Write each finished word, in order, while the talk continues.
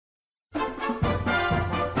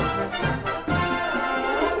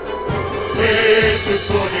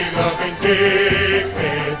loving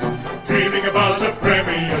dickheads, dreaming about a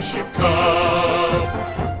Premiership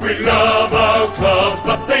Cup. We love our clubs,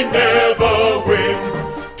 but they never win.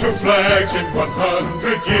 2 flags in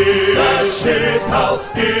 100 years. That shit house.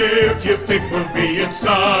 If you think we'll be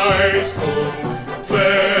insightful,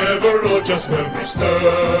 clever, or just well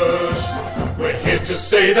researched, we're here to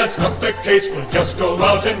say that's not the case. We'll just go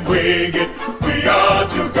out and wing it. We are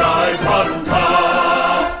 2 guys, 1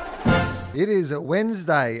 cup. It is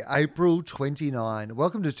Wednesday, April 29.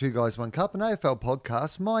 Welcome to 2 Guys, 1 Cup, an AFL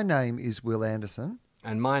podcast. My name is Will Anderson.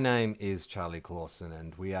 And my name is Charlie Clausen,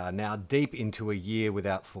 and we are now deep into a year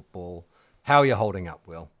without football. How are you holding up,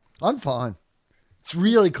 Will? I'm fine. It's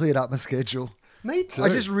really cleared up my schedule. Me too. I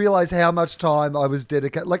just realised how much time I was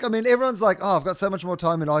dedicated. Like, I mean, everyone's like, oh, I've got so much more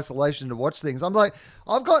time in isolation to watch things. I'm like,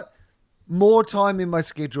 I've got more time in my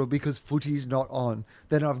schedule because footy's not on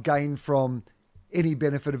than I've gained from any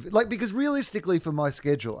benefit of it. Like, because realistically for my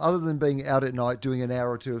schedule, other than being out at night doing an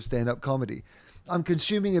hour or 2 of stand-up comedy, I'm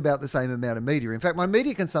consuming about the same amount of media. In fact, my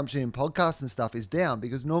media consumption in podcasts and stuff is down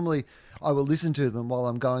because normally I will listen to them while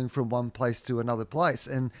I'm going from one place to another place.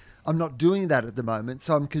 And I'm not doing that at the moment.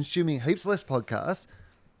 So I'm consuming heaps less podcasts,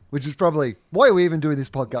 which is probably why are we even doing this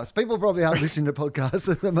podcast? People probably aren't listening to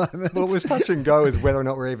podcasts at the moment. Well, it was touch and go as whether or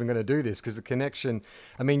not we're even going to do this because the connection,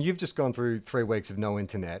 I mean, you've just gone through 3 weeks of no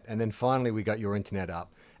internet and then finally we got your internet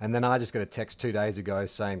up. And then I just got a text 2 days ago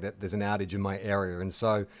saying that there's an outage in my area. And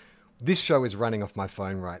so this show is running off my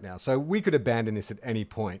phone right now. So we could abandon this at any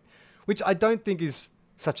point, which I don't think is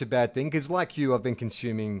such a bad thing because like you, I've been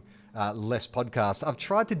consuming less podcasts. I've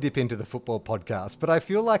tried to dip into the football podcast, but I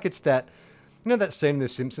feel like it's that, you know, that scene in The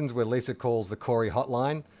Simpsons where Lisa calls the Corey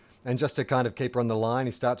hotline and just to kind of keep her on the line,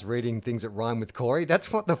 he starts reading things that rhyme with Corey.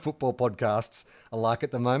 That's what the football podcasts are like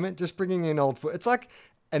at the moment. Just bringing in old it's like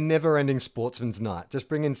a never-ending sportsman's night. Just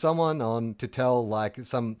bringing someone on to tell like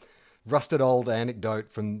some rusted old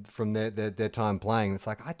anecdote from their time playing. It's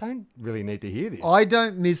like, I don't really need to hear this. I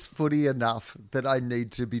don't miss footy enough that I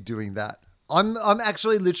need to be doing that. I'm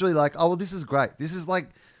actually literally like, oh, well, this is great. This is like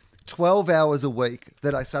 12 hours a week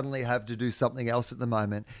that I suddenly have to do something else at the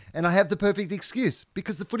moment. And I have the perfect excuse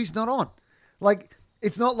because the footy's not on. Like,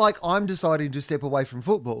 it's not like I'm deciding to step away from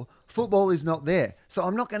football. Football is not there. So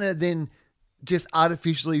I'm not going to then just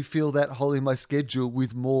artificially fill that hole in my schedule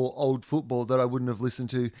with more old football that I wouldn't have listened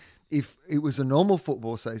to if it was a normal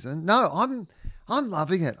football season. No, I'm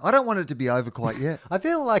loving it. I don't want it to be over quite yet. I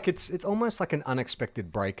feel like it's almost like an unexpected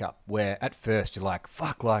breakup where at first you're like,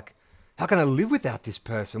 fuck, like, how can I live without this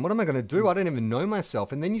person? What am I going to do? I don't even know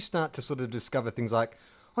myself. And then you start to sort of discover things like,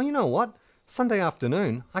 oh, you know what? Sunday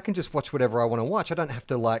afternoon, I can just watch whatever I want to watch. I don't have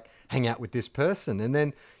to like hang out with this person. And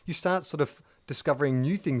then you start sort of discovering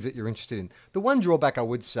new things that you're interested in. The one drawback I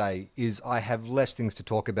would say is I have less things to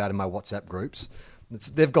talk about in my WhatsApp groups.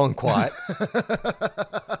 They've gone quiet.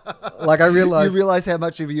 Like I realized... You realize how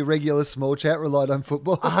much of your regular small chat relied on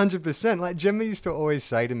football? 100%. Like Gemma used to always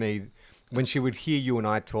say to me when she would hear you and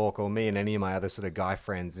I talk, or me and any of my other sort of guy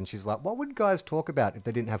friends, and she's like, what would guys talk about if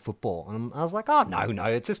they didn't have football? And I was like, oh, no,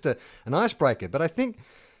 it's just an icebreaker. But I think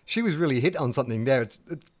she was really hit on something there. It's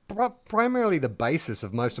primarily the basis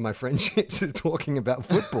of most of my friendships is talking about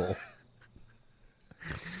football.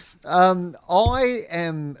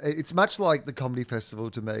 It's much like the comedy festival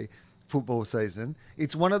to me, football season.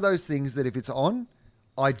 It's one of those things that if it's on,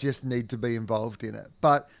 I just need to be involved in it.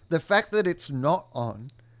 But the fact that it's not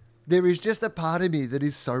on, there is just a part of me that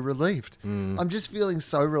is so relieved. I'm just feeling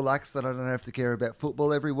so relaxed that I don't have to care about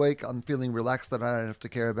football every week. I'm feeling relaxed that I don't have to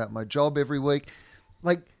care about my job every week.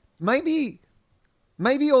 Like maybe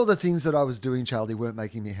all the things that I was doing, Charlie, weren't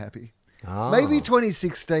making me happy. Oh. Maybe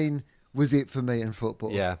 2016 was it for me in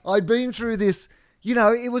football. Yeah. I'd been through this,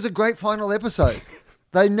 it was a great final episode.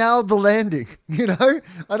 They nailed the landing,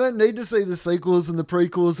 I don't need to see the sequels and the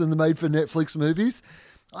prequels and the made-for-Netflix movies.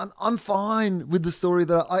 I'm fine with the story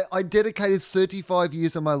that I dedicated 35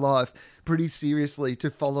 years of my life pretty seriously to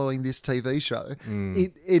following this TV show.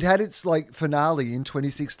 It had its finale in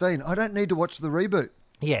 2016. I don't need to watch the reboot.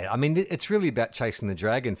 Yeah, I mean, it's really about chasing the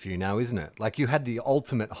dragon for you now, isn't it? Like you had the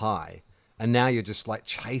ultimate high. And now you're just like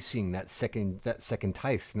chasing that second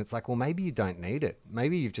taste. And it's like, well, maybe you don't need it.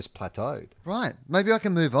 Maybe you've just plateaued. Right. Maybe I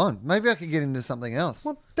can move on. Maybe I can get into something else.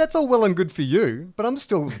 Well, that's all well and good for you, but I'm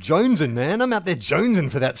still jonesing, man. I'm out there jonesing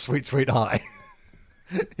for that sweet, sweet high.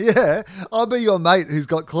 Yeah. I'll be your mate who's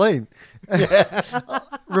got clean. Yeah.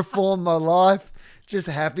 Reform my life. Just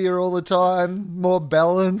happier all the time, more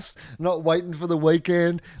balance, not waiting for the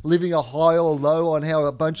weekend, living a high or low on how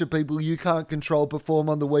a bunch of people you can't control perform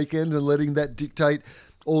on the weekend and letting that dictate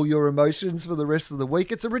all your emotions for the rest of the week.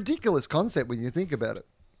 It's a ridiculous concept when you think about it.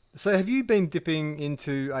 So have you been dipping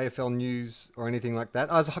into AFL news or anything like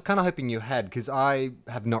that? I was kind of hoping you had, because I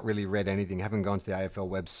have not really read anything. Haven't gone to the AFL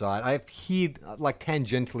website. I've heard, like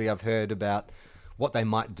tangentially, I've heard about what they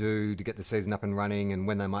might do to get the season up and running and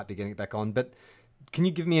when they might be getting it back on. But can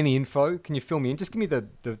you give me any info? Can you fill me in? Just give me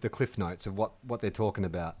the cliff notes of what they're talking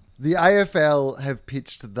about. The AFL have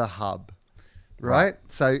pitched the hub. Right?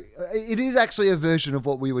 So it is actually a version of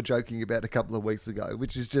what we were joking about a couple of weeks ago,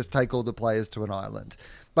 which is just take all the players to an island.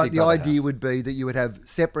 But Big the Brother idea house. would be that you would have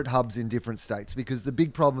separate hubs in different states, because the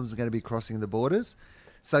big problems are going to be crossing the borders.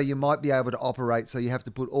 So you might be able to operate. So you have to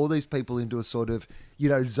put all these people into a sort of,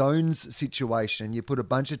 zones situation. You put a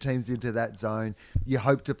bunch of teams into that zone. You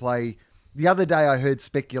hope to play. The other day I heard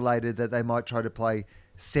speculated that they might try to play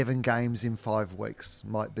 7 games in 5 weeks,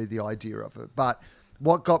 might be the idea of it. But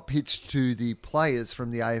what got pitched to the players from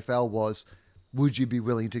the AFL was, would you be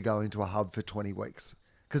willing to go into a hub for 20 weeks?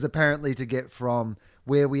 Because apparently to get from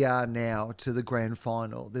where we are now to the grand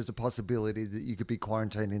final, there's a possibility that you could be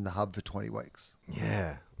quarantined in the hub for 20 weeks.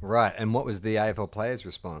 Yeah, right. And what was the AFL players'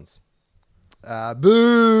 response?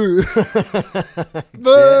 Boo!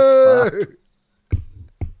 Boo!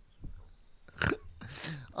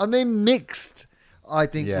 I mean, mixed, I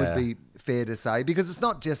think would be fair to say, because it's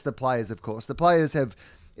not just the players, of course. The players have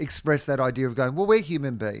expressed that idea of going, well, we're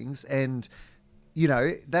human beings, and,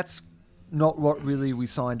 that's not what really we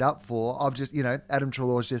signed up for. I've just, Adam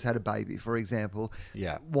Treloar's just had a baby, for example.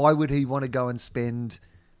 Yeah. Why would he want to go and spend,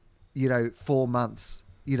 4 months,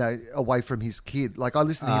 away from his kid? Like, I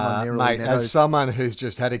listen to him on Merrily Mate, Meadows. as someone who's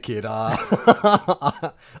just had a kid,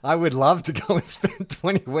 I would love to go and spend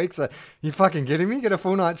 20 weeks. You fucking kidding me? Get a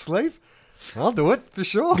full night's sleep? I'll do it for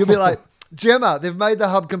sure. You'll be like, Gemma, they've made the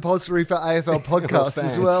hub compulsory for AFL podcasts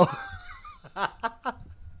as well.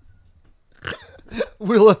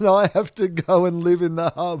 Will and I have to go and live in the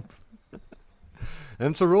hub.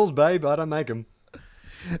 Them's the rules, babe. I don't make them.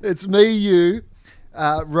 It's me, you,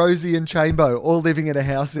 Rosie and Chambo all living in a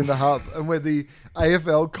house in the hub, and we're the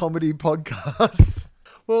AFL comedy podcast.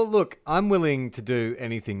 Well, look, I'm willing to do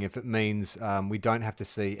anything if it means we don't have to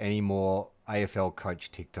see any more AFL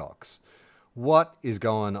coach TikToks. What is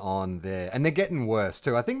going on there? And they're getting worse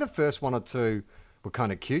too. I think the first 1 or 2 were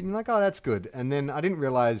kind of cute, and you're like, oh, that's good. And then I didn't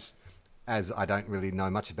realize, as I don't really know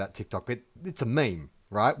much about TikTok, but it's a meme,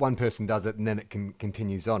 right? One person does it and then it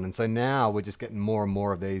continues on. And so now we're just getting more and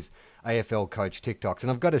more of these AFL coach TikToks.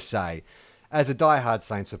 And I've got to say, as a diehard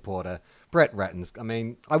Saints supporter, Brett Ratton's, I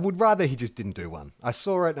mean, I would rather he just didn't do one. I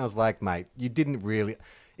saw it and I was like, mate, you didn't really...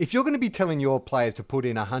 If you're going to be telling your players to put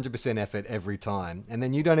in 100% effort every time, and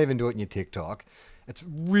then you don't even do it in your TikTok, it's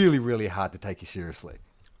really, really hard to take you seriously.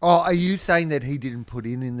 Oh, are you saying that he didn't put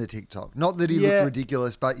in the TikTok? Not that he looked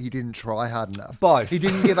ridiculous, but he didn't try hard enough. Both. He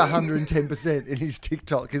didn't give 110% in his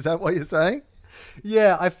TikTok. Is that what you're saying?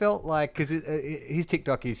 Yeah, I felt like, because his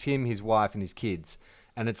TikTok is him, his wife, and his kids.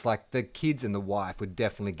 And it's like the kids and the wife were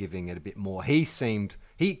definitely giving it a bit more. He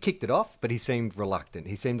kicked it off, but he seemed reluctant.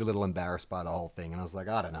 He seemed a little embarrassed by the whole thing. And I was like,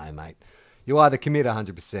 I don't know, mate. You either commit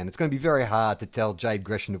 100%. It's going to be very hard to tell Jade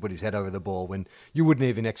Gresham to put his head over the ball when you wouldn't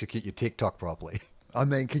even execute your TikTok properly. I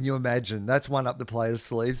mean, can you imagine? That's one up the players'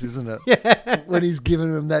 sleeves, isn't it? Yeah. When he's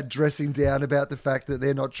giving them that dressing down about the fact that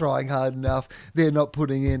they're not trying hard enough, they're not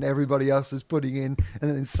putting in, everybody else is putting in, and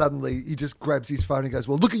then suddenly he just grabs his phone and goes,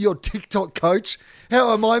 well, look at your TikTok, coach.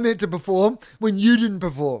 How am I meant to perform when you didn't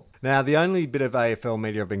perform? Now, the only bit of AFL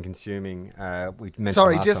media I've been consuming, we mentioned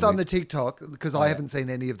Sorry, last just time on the TikTok, because I haven't seen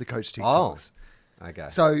any of the coach TikToks. Oh, okay.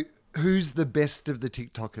 So who's the best of the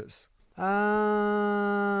TikTokers?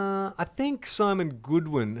 I think Simon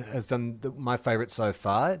Goodwin has done my favourite so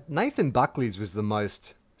far. Nathan Buckley's was the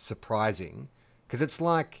most surprising, because it's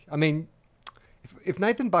like, I mean, if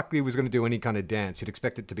Nathan Buckley was going to do any kind of dance, you'd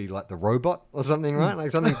expect it to be like the robot or something, right?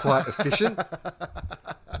 Like something quite efficient.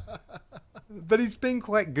 But he's been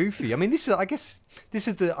quite goofy. I mean,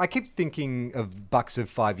 I keep thinking of Bucks of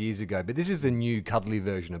 5 years ago, but this is the new cuddly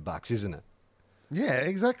version of Bucks, isn't it? Yeah,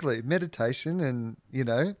 exactly. Meditation and,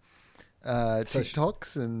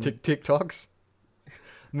 TikToks and... TikToks.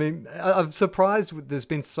 I mean, I'm surprised there's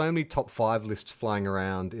been so many top 5 lists flying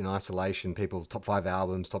around in isolation, people's top 5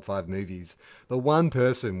 albums, top 5 movies. The one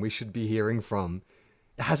person we should be hearing from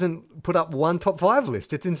hasn't put up one top 5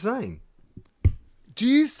 list. It's insane. Do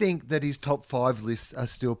you think that his top 5 lists are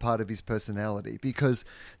still part of his personality? Because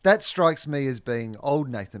that strikes me as being old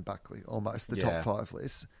Nathan Buckley, almost, the top 5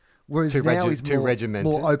 lists. Whereas now he's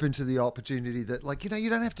more open to the opportunity that, like, you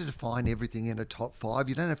don't have to define everything in a top 5.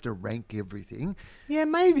 You don't have to rank everything. Yeah,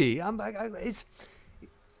 maybe.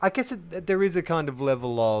 I guess there is a kind of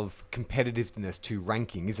level of competitiveness to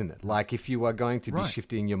ranking, isn't it? Like, if you are going to be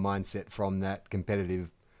shifting your mindset from that competitive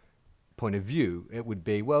point of view, it would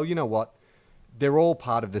be, well, you know what? They're all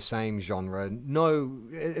part of the same genre. No,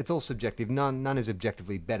 it's all subjective. None is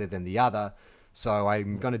objectively better than the other. So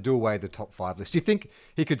I'm going to do away with the top 5 list. Do you think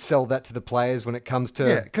he could sell that to the players when it comes to...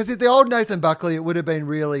 Yeah, because the old Nathan Buckley, it would have been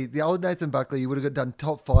really... The old Nathan Buckley, he would have done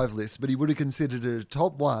top 5 lists, but he would have considered it a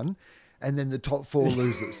top 1 and then the top 4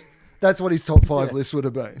 losers. That's what his top 5 list would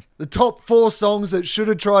have been. The top 4 songs that should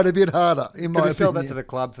have tried a bit harder, in my opinion. Could he sell that to the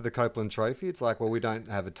club for the Copeland Trophy? It's like, well, we don't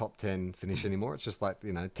have a top 10 finish anymore. It's just like,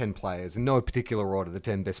 10 players. In no particular order, the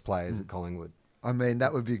 10 best players at Collingwood. I mean,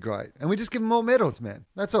 that would be great. And we just give him more medals, man.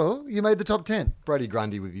 That's all. You made the top 10. Brody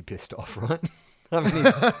Grundy would be pissed off, right? I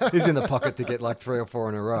mean, he's in the pocket to get like 3 or 4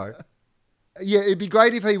 in a row. Yeah, it'd be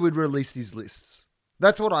great if he would release his lists.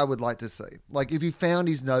 That's what I would like to see. Like, if he found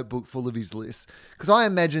his notebook full of his lists. Because I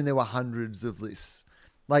imagine there were hundreds of lists.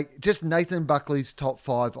 Like, just Nathan Buckley's top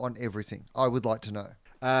 5 on everything. I would like to know.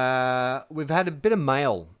 We've had a bit of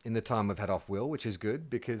mail in the time we've had off Will, which is good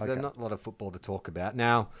because there's not a lot of football to talk about.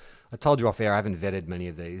 Now, I told you off air I haven't vetted many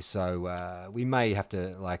of these, so we may have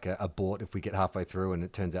to abort if we get halfway through and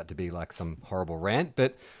it turns out to be like some horrible rant.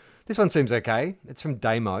 But this one seems okay. It's from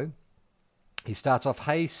Damo. He starts off,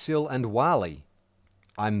 "Hey, Sil and Wally,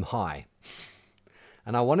 I'm high.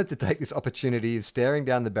 And I wanted to take this opportunity of staring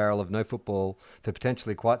down the barrel of no football for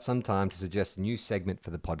potentially quite some time to suggest a new segment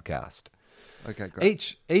for the podcast. Okay,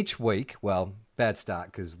 great. Each week, well, bad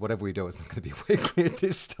start because whatever we do is not going to be weekly at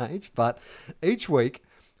this stage, but each week,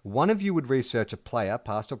 one of you would research a player,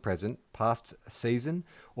 past or present, past season,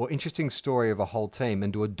 or interesting story of a whole team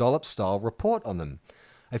and do a dollop-style report on them.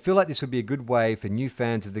 I feel like this would be a good way for new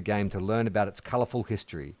fans of the game to learn about its colourful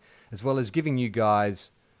history, as well as giving you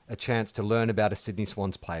guys a chance to learn about a Sydney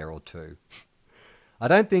Swans player or two. I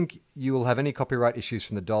don't think you will have any copyright issues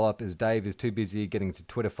from the dollop, as Dave is too busy getting into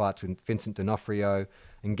Twitter fights with Vincent D'Onofrio,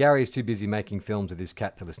 and Gary is too busy making films with his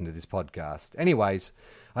cat to listen to this podcast. Anyways,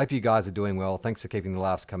 I hope you guys are doing well. Thanks for keeping the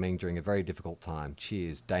laughs coming during a very difficult time.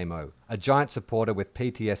 Cheers, Damo, a giant supporter with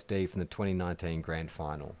PTSD from the 2019 Grand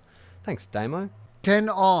Final." Thanks, Damo. Can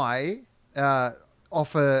I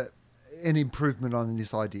offer an improvement on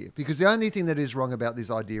this idea? Because the only thing that is wrong about this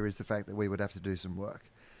idea is the fact that we would have to do some work.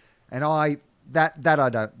 And I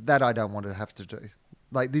don't want to have to do.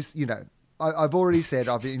 Like this, I've already said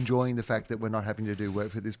I'm enjoying the fact that we're not having to do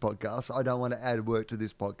work for this podcast. I don't want to add work to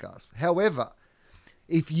this podcast. However,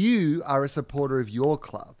 if you are a supporter of your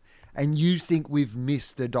club and you think we've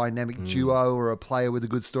missed a dynamic duo or a player with a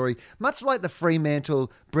good story, much like the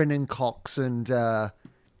Fremantle, Brennan Cox and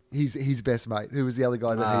his best mate, who was the other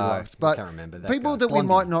guy that he loved. But can't remember that people guy. that Blondie. we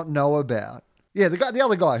might not know about. Yeah, the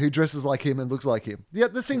other guy who dresses like him and looks like him. Yeah,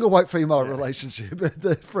 the single white female relationship at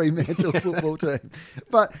the Fremantle football team.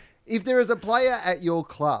 But if there is a player at your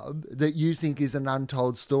club that you think is an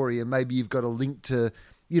untold story and maybe you've got a link to,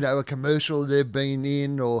 a commercial they've been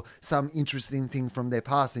in or some interesting thing from their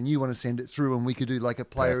past and you want to send it through and we could do like a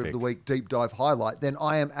player of the week deep dive highlight, then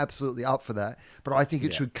I am absolutely up for that. But I think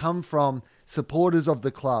it should come from supporters of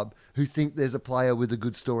the club who think there's a player with a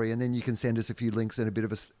good story, and then you can send us a few links and a bit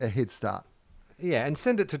of a head start. Yeah, and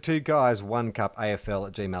send it to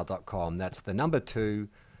 2guys1cupafl@gmail.com. That's the number 2,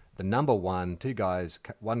 the number 1,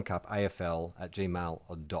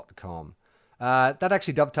 2guys1cupafl@gmail.com. That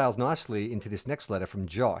actually dovetails nicely into this next letter from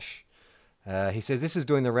Josh. He says, "This is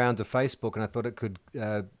doing the rounds of Facebook and I thought it could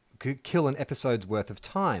kill an episode's worth of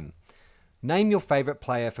time. Name your favourite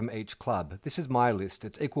player from each club. This is my list.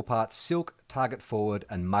 It's equal parts Silk, Target Forward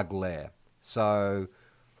and Mug Lair." So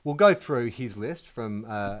we'll go through his list from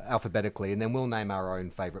alphabetically and then we'll name our own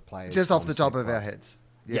favourite players. Just off the top of our heads.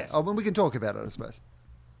 Yeah. Yes. Oh, well, we can talk about it, I suppose.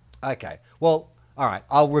 Okay. Well, all right.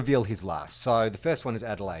 I'll reveal his last. So the first one is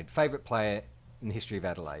Adelaide. Favourite player in the history of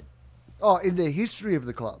Adelaide. Oh, in the history of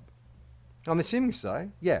the club? I'm assuming so.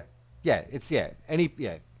 Yeah.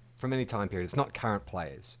 From any time period. It's not current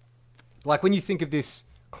players. Like when you think of this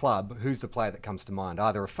club, who's the player that comes to mind?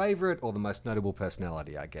 Either a favourite or the most notable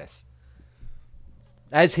personality, I guess.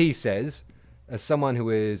 As he says, as someone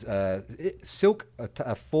who is Silk,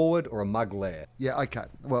 a forward or a Mug Lair. Yeah, okay.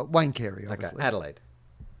 Well, Wayne Carey, obviously. Okay, Adelaide.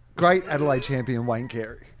 Great Adelaide champion, Wayne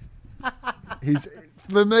Carey.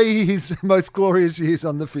 For me, his most glorious years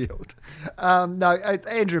on the field. No,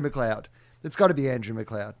 Andrew McLeod. It's got to be Andrew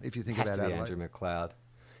McLeod, if you think about Adelaide. Andrew McLeod.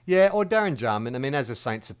 Yeah, or Darren Jarman. I mean, as a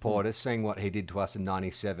Saints supporter, seeing what he did to us in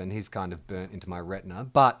 '97, he's kind of burnt into my retina.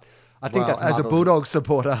 But I think that's as a Bulldog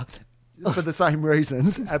supporter, for the same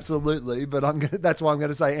reasons, absolutely. But that's why I'm going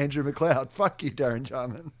to say Andrew McLeod. Fuck you, Darren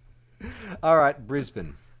Jarman. All right,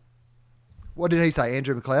 Brisbane. What did he say,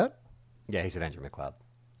 Andrew McLeod? Yeah, he said Andrew McLeod.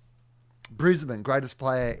 Brisbane, greatest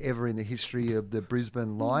player ever in the history of the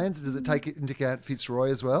Brisbane Lions. Does it take into account Fitzroy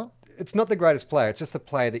as well? it's not the greatest player. It's just the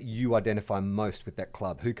player that you identify most with that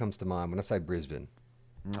club. Who comes to mind when I say Brisbane?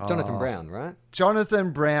 Jonathan Brown, right?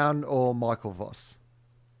 Jonathan Brown or Michael Voss?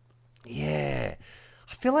 Yeah.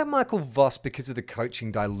 I feel like Michael Voss, because of the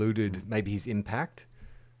coaching, diluted maybe his impact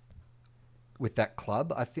with that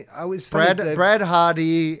club. I think I was Brad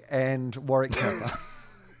Hardy and Warwick Capper.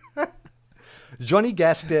 Johnny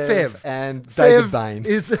Gastev Fev. and David Fev Bain.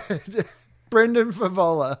 is Brendan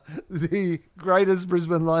Favola, the greatest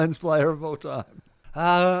Brisbane Lions player of all time.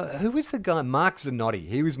 Who was the guy? Mark Zanotti.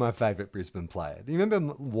 He was my favourite Brisbane player. Do you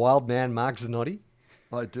remember Wild Man Mark Zanotti?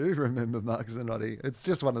 I do remember Mark Zanotti. It's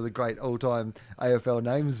just one of the great all-time AFL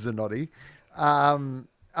names, Zanotti. I'm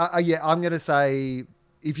going to say,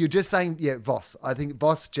 if you're just saying, Voss. I think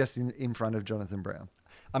Voss just in front of Jonathan Brown.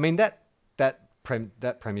 I mean, that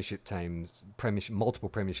premiership team, multiple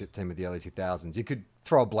premiership team of the early 2000s, you could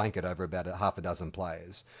throw a blanket over about half a dozen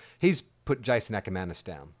players. He's put Jason Ackermanis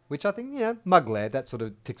down, which I think, Mugler, that sort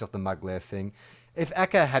of ticks off the Mugler thing. If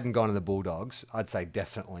Acker hadn't gone to the Bulldogs, I'd say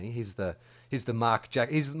definitely he's the Mark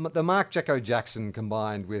Jacko Jackson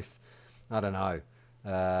combined with, I don't know,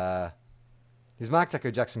 he's Mark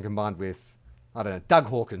Jacko Jackson combined with, I don't know, Doug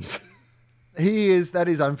Hawkins. That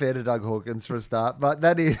is unfair to Doug Hawkins for a start, but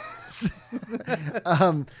that is,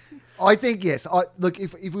 I think, yes. Look,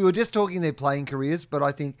 if we were just talking their playing careers, but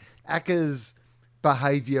I think Acker's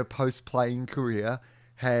behaviour post-playing career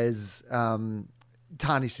has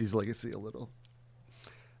tarnished his legacy a little.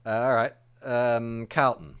 All right.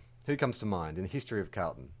 Carlton. Who comes to mind in the history of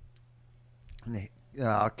Carlton?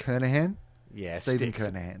 Kernahan? Yeah, Stephen Sticks.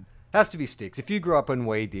 Kernahan. Has to be Sticks. If you grew up when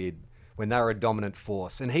we did, when they were a dominant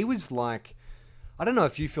force, and he was like, I don't know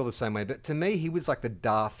if you feel the same way, but to me, he was like the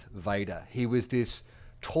Darth Vader. He was this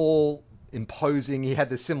tall, imposing, he had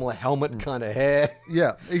the similar helmet kind of hair.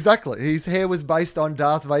 Yeah, exactly. His hair was based on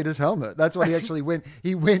Darth Vader's helmet. That's what he actually went.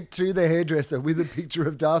 He went to the hairdresser with a picture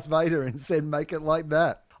of Darth Vader and said, make it like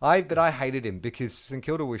that. But I hated him because St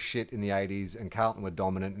Kilda was shit in the 80s and Carlton were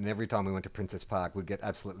dominant, and every time we went to Princess Park, we'd get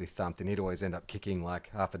absolutely thumped, and he'd always end up kicking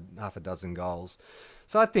like half a dozen goals.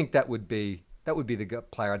 So I think that would be the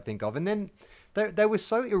player I'd think of. And then they were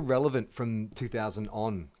so irrelevant from 2000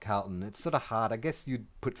 on, Carlton. It's sort of hard. I guess you'd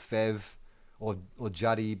put Fev or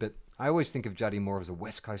Juddy, but I always think of Juddy more as a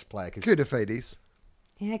West Coast player. Koutafidis.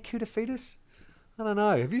 Yeah, Koutafidis. I don't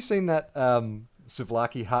know. Have you seen that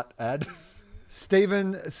Souvlaki Hut ad?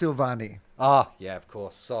 Stephen Silvani. Ah, yeah, of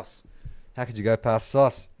course. Sauce. How could you go past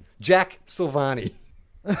Sauce? Jack Silvani.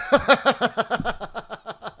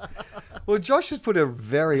 Well, Josh has put a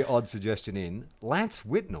very odd suggestion in. Lance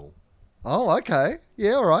Whitnell. Oh, okay.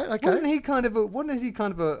 Yeah, all right. Okay. Wasn't he kind of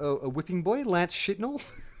a whipping boy, Lance Shitnell?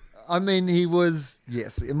 I mean, he was,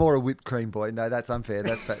 yes, more a whipped cream boy. No, that's unfair.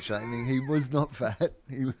 That's fat shaming. He was not fat.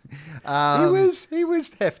 He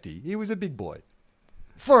was hefty. He was a big boy.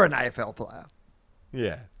 For an AFL player.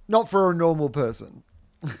 Yeah. Not for a normal person.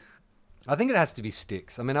 I think it has to be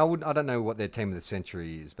Sticks. I mean, I don't know what their team of the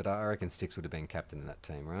century is, but I reckon Sticks would have been captain in that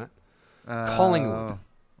team, right? Collingwood.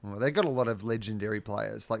 Well, they got a lot of legendary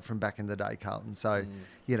players, like from back in the day, Carlton. So,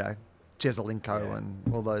 Jezelenko and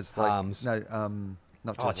all those. Like, Arms. No,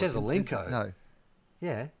 not Jezelenko. Jezelenko. No.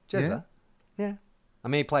 Yeah, Jezza. Yeah. I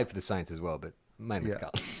mean, he played for the Saints as well, but mainly for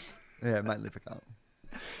Carlton. Yeah, mainly for Carlton.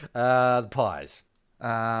 The Pies.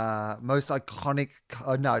 Most iconic.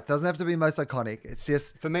 Oh, no, it doesn't have to be most iconic. It's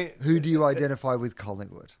just, for me, who do you identify with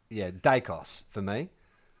Collingwood? Yeah, Dacos for me.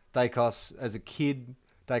 Dacos, as a kid,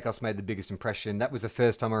 Dacos made the biggest impression. That was the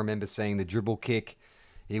first time I remember seeing the dribble kick.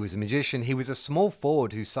 He was a magician. He was a small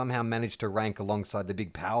forward who somehow managed to rank alongside the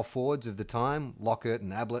big power forwards of the time, Lockett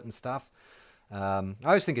and Ablett and stuff. I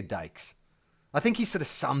always think of Dakes. I think he sort of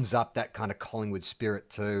sums up that kind of Collingwood spirit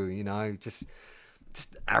too, just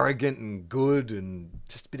arrogant and good and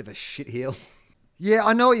just a bit of a shitheel. Yeah,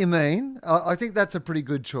 I know what you mean. I think that's a pretty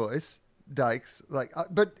good choice, Dakes.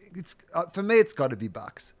 But it's for me, it's got to be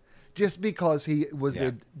Bucks. Just because he was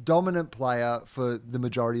the dominant player for the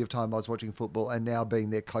majority of time I was watching football, and now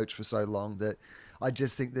being their coach for so long, that I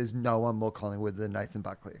just think there's no one more Collingwood than Nathan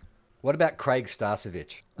Buckley. What about Craig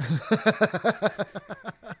Starcevich?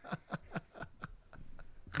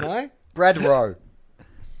 No? Brad Rowe.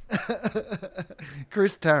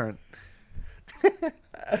 Chris Tarrant.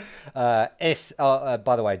 By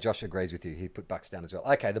the way, Josh agrees with you. He put Bucks down as well.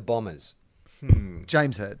 Okay, the Bombers.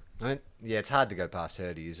 James Hird. Yeah, it's hard to go past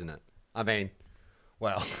Hirdy, isn't it? I mean,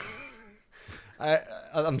 well,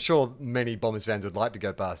 I'm sure many Bombers fans would like to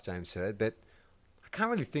go past James Hird, but I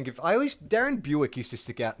can't really think of... Darren Buick used to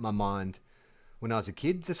stick out in my mind when I was a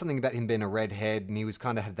kid. There's something about him being a redhead, and he was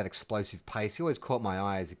kind of had that explosive pace. He always caught my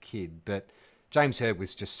eye as a kid, but James Hird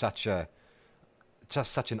was just such a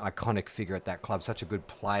just such an iconic figure at that club, such a good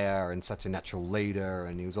player and such a natural leader,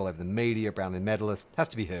 and he was all over the media, Brownlee medalist. Has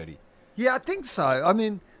to be Hurdy. Yeah, I think so. I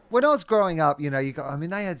mean, when I was growing up,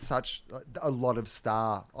 they had such a lot of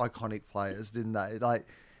star iconic players, didn't they? Like,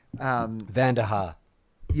 Van der Haar.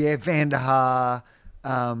 yeah, Van der Haar,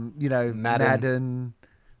 Madden. Madden,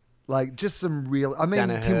 like just some real. I mean,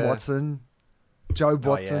 Danaher. Tim Watson, Joe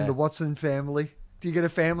Watson, yeah. the Watson family. Do you get a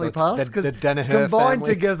family Look, pass? the Because Danaher combined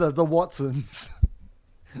family. together, the Watsons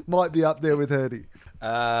might be up there with Hurdy.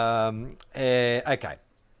 Okay.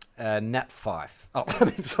 Nat Fife. Oh,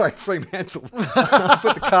 sorry, Fremantle. I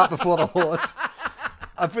put the cart before the horse.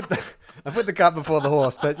 I put the cart before the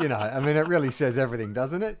horse, but it really says everything,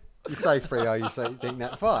 doesn't it? You say Freo, you think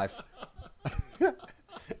Nat Fife.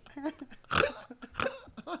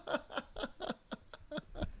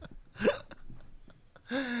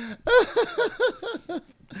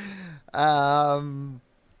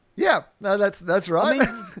 Yeah, no, that's right. I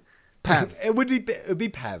mean, Pav. It would be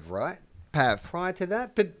Pav, right? Pav. Prior to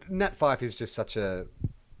that, but Nat Fife is just such a.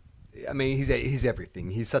 I mean, he's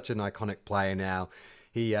everything. He's such an iconic player now.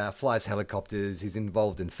 He flies helicopters. He's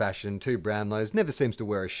involved in fashion. 2 Brownlows. Never seems to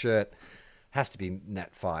wear a shirt. Has to be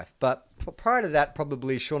Nat Fife. But prior to that,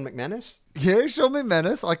 probably Sean McManus. Yeah, Sean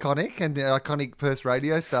McManus, iconic and iconic Perth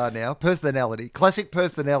radio star now. Personality, classic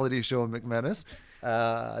personality, Sean McManus.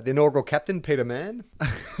 The inaugural captain, Peter Mann.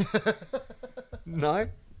 No.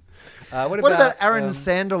 What about Aaron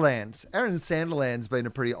Sanderlands? Aaron Sanderland's been a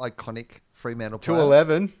pretty iconic Fremantle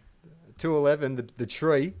player. 211, the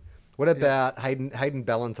tree. What about Hayden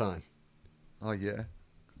Ballantyne? Oh, yeah.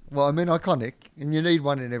 Well, I mean, iconic, and you need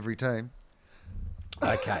one in every team.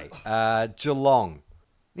 Okay. Geelong.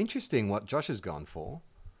 Interesting what Josh has gone for.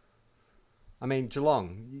 I mean,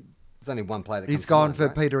 Geelong, there's only one player that He's comes to gone mind, for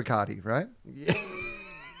right? Peter Riccardi, right?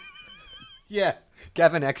 Yeah.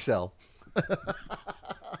 Gavin Excel.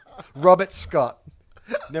 Robert Scott.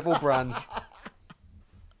 Neville Bruns.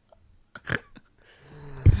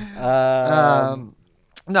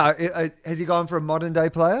 No, has he gone for a modern day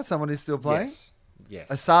player? Someone who's still playing? Yes.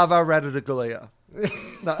 Asava Radadagulia.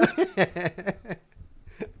 No.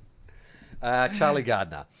 Charlie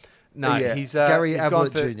Gardner. No, Yeah, he's Gary he's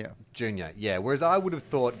Ablett gone for Jr.. Junior, yeah. Whereas I would have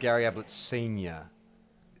thought Gary Ablett Senior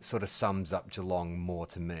sort of sums up Geelong more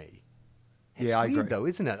to me. It's I weird, agree. though,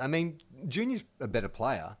 isn't it? I mean, Junior's a better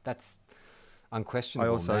player. That's unquestionable.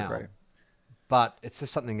 I also now. agree. But it's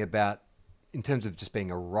just something about, in terms of just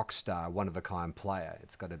being a rock star, one of a kind player,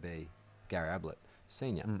 it's got to be Gary Ablett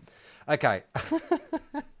Senior. Okay,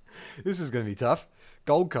 this is going to be tough.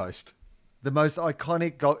 Gold Coast. The most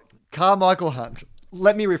iconic Carmichael Hunt.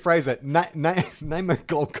 Let me rephrase it. Name a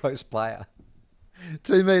Gold Coast player.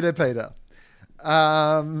 2 meter Peter.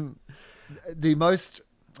 The most.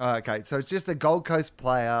 Okay, so it's just a Gold Coast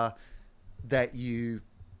player that you.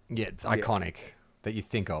 Yeah, it's iconic that you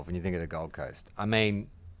think of when you think of the Gold Coast. I mean,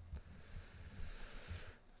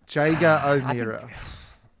 Jager O'Meara.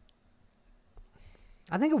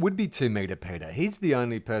 I think it would be 2 meter Peter. He's the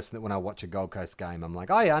only person that when I watch a Gold Coast game, I'm like,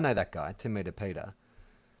 oh yeah, I know that guy, 2 meter Peter.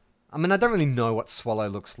 I mean, I don't really know what Swallow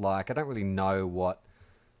looks like. I don't really know what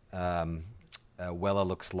Weller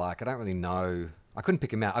looks like. I don't really know. I couldn't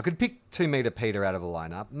pick him out. I could pick 2 meter Peter out of a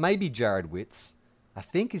lineup. Maybe Jared Witts. I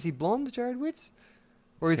think. Is he blonde, Jared Witts?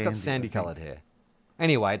 Or he's got sandy coloured hair.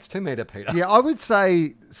 Anyway, it's 2 meter Peter. Yeah, I would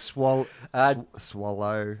say Swallow. I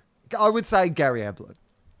would say Gary Ablett.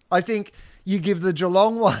 I think you give the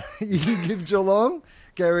Geelong one. You give Geelong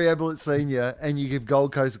Gary Ablett Senior, and you give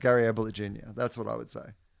Gold Coast Gary Ablett Junior. That's what I would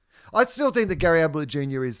say. I still think that Gary Ablett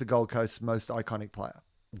Junior is the Gold Coast's most iconic player.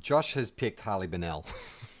 Josh has picked Harley Bennell.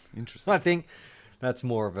 Interesting. I think that's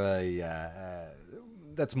more of the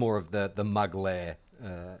Muglair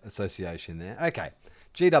association there. Okay,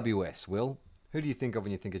 GWS. Will, who do you think of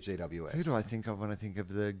when you think of GWS? Who do I think of when I think of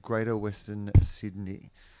the Greater Western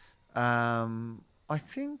Sydney? I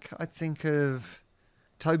think of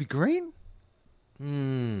Toby Green.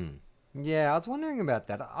 Yeah, I was wondering about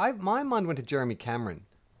that. My mind went to Jeremy Cameron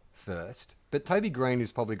first, but Toby Green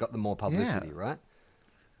has probably got the more publicity, right?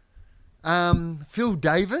 Phil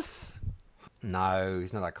Davis. No,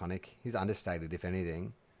 he's not iconic. He's understated, if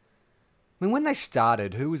anything. I mean, when they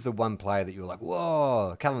started, who was the one player that you were like,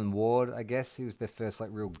 whoa? Callum Ward, I guess. He was their first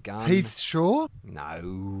real gun. Heath Shaw. No.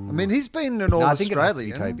 I mean, he's been an I think it has to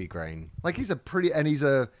be All-Australian. Toby Green. Like, he's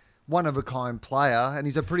a one-of-a-kind player, and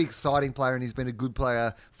he's a pretty exciting player, and he's been a good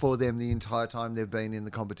player for them the entire time they've been in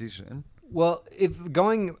the competition. Well, if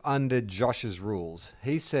going under Josh's rules,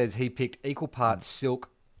 he says he picked equal parts Silk,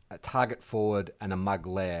 a target forward, and a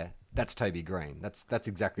Muglair. That's Toby Green. That's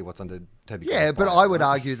exactly what's under Toby Green. Yeah, but I would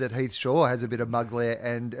argue that Heath Shaw has a bit of Muglair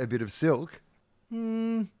and a bit of Silk.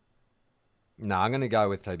 No, I'm going to go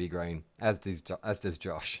with Toby Green, as does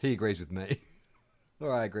Josh. He agrees with me.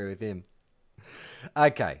 Or I agree with him.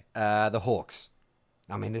 Okay, the Hawks.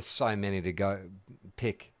 I mean, there's so many to go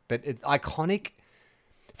pick, but it's iconic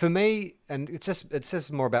for me, and it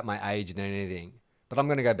says more about my age than anything. But I'm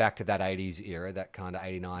going to go back to that 80s era, that kind of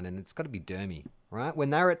 89, and it's got to be Dermy, right? When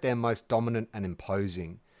they were at their most dominant and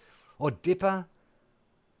imposing. Or Dipper,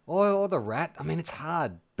 or the Rat. I mean, it's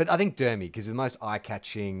hard. But I think Dermy, because the most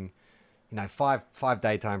eye-catching, five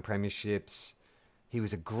daytime premierships. He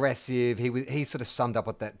was aggressive. He sort of summed up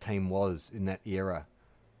what that team was in that era.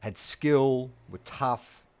 Had skill, were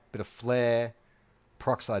tough, bit of flair,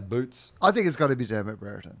 peroxide boots. I think it's got to be Dermot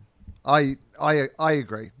Brereton. I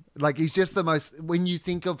agree. Like, he's just the most... When you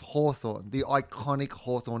think of Hawthorn, the iconic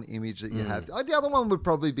Hawthorn image that you have. The other one would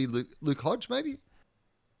probably be Luke Hodge, maybe?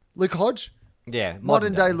 Luke Hodge? Yeah.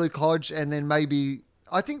 Modern day Luke Hodge, and then maybe...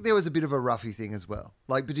 I think there was a bit of a roughy thing as well,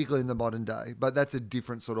 like particularly in the modern day, but that's a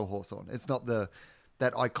different sort of Hawthorn. It's not that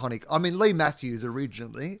iconic... I mean, Lee Matthews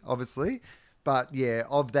originally, obviously, but yeah,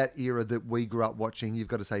 of that era that we grew up watching, you've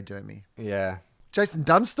got to say Dermy. Yeah. Jason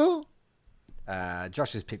Dunstall?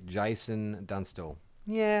 Josh has picked Jason Dunstall.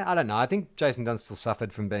 Yeah, I don't know. I think Jason Dunstall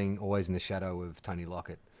suffered from being always in the shadow of Tony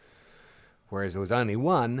Lockett, whereas there was only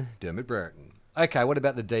one Dermot Brereton. Okay, what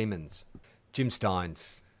about the Demons? Jim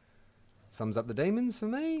Steins. Sums up the Demons for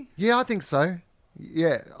me? Yeah, I think so.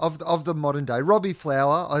 Yeah, of the modern day. Robbie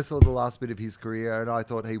Flower, I saw the last bit of his career and I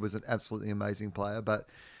thought he was an absolutely amazing player. But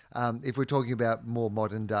if we're talking about more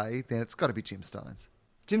modern day, then it's got to be Jim Steins.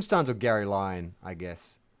 Jim Steins or Gary Lyon, I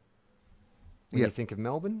guess. When you think of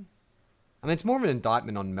Melbourne? I mean, it's more of an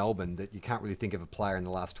indictment on Melbourne that you can't really think of a player in the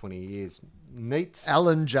last 20 years. Neats.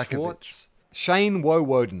 Alan Jakovic. Schwartz, Shane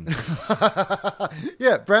Woewodin.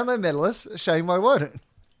 Yeah, Brownlow medalist, Shane Woewodin.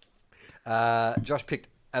 Josh picked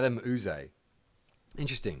Adam Uze.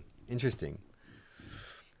 Interesting.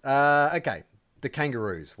 Okay, the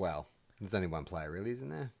Kangaroos. Wow, there's only one player, really, isn't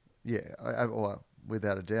there? Yeah, well,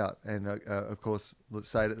 without a doubt. And of course, let's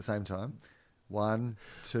say it at the same time. 1,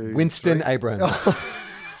 2, Winston 3. Abrams.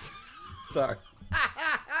 Sorry.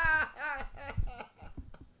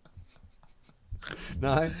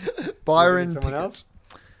 No. Byron Someone Pickett.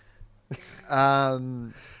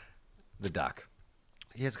 else? The Duck.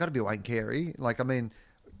 Yeah, it's got to be Wayne Carey. Like, I mean,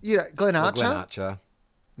 Glenn Archer. Glenn Archer.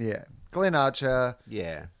 Yeah, Glenn Archer.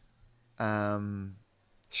 Yeah. I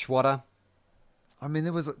Schwatter. mean,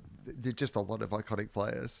 there was just a lot of iconic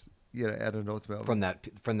players, out of North Melbourne.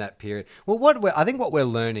 From that period. Well, I think what we're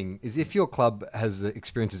learning is if your club has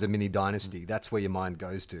experiences a mini dynasty, that's where your mind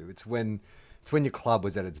goes to. It's when your club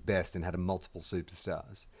was at its best and had multiple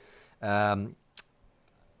superstars.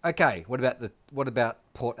 Okay, what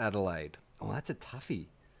about Port Adelaide? Oh, that's a toughie.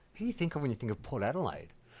 Who do you think of when you think of Port Adelaide?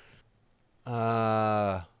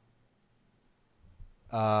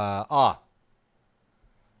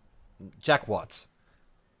 Jack Watts.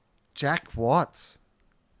 Jack Watts.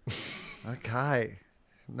 Okay.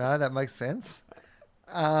 No, that makes sense.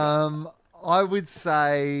 I would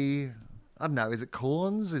say, I don't know, is it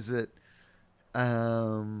Corns? Is it...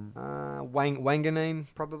 Wanganeen,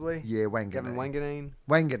 probably. Yeah, Wanganeen. Gavin Wanganeen.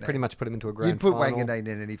 Wanganeen. Pretty much put him into a grand You'd put final. Wanganeen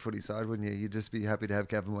in any footy side, wouldn't you? You'd just be happy to have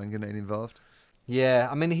Gavin Wanganeen involved. Yeah,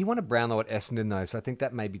 I mean, he won a Brownlow at Essendon, though, so I think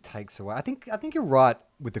that maybe takes away. I think you're right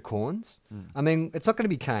with the Corns. I mean, it's not going to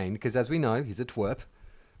be Kane, because as we know, he's a twerp.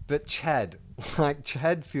 But Chad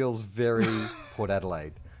feels very Port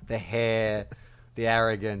Adelaide. The hair, the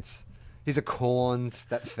arrogance. He's a Corns,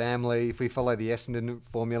 that family. If we follow the Essendon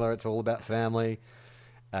formula, it's all about family.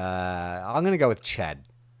 I'm going to go with Chad.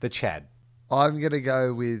 The Chad. I'm going to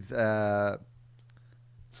go with... who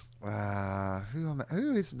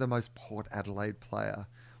is the most Port Adelaide player?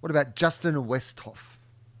 What about Justin Westhoff?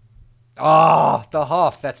 Oh, the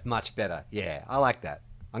Hoff. That's much better. Yeah, I like that.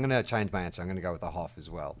 I'm going to change my answer. I'm going to go with the Hoff as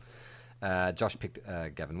well. Josh picked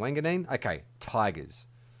Gavin Wanganeen. Okay, Tigers.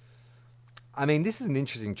 I mean, this is an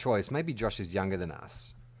interesting choice. Maybe Josh is younger than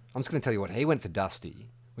us. I'm just going to tell you what. He went for Dusty,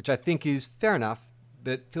 which I think is fair enough,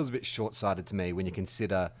 but feels a bit short-sighted to me when you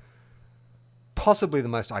consider possibly the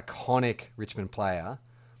most iconic Richmond player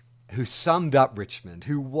who summed up Richmond,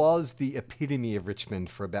 who was the epitome of Richmond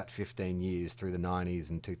for about 15 years through the 90s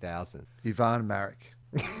and 2000. Ivan Marek.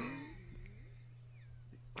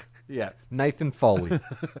 Yeah, Nathan Foley.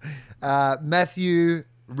 Matthew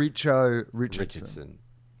Richardson.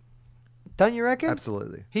 Don't you reckon?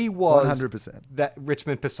 Absolutely. He was 100%. That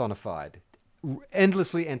Richmond personified.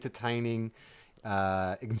 Endlessly entertaining,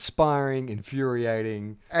 inspiring,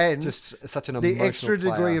 infuriating, and just such an emotional the extra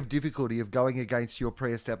degree player. of difficulty of going against your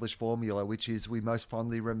pre-established formula, which is we most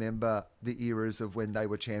fondly remember the eras of when they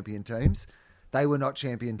were champion teams. they were not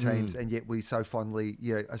champion teams, and yet we so fondly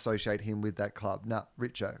associate him with that club. Nah,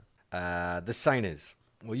 Richo. The Sainers.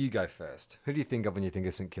 Well, you go first. Who do you think of when you think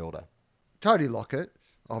of St Kilda? Tony Lockett,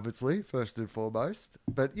 obviously, first and foremost.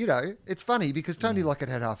 But, it's funny because Tony Lockett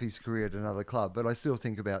had half his career at another club, but I still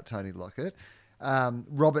think about Tony Lockett.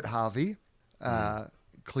 Robert Harvey,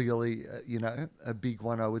 clearly, a big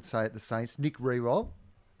one, I would say, at the Saints. Nick Rewalt.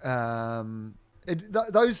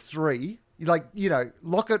 Those three,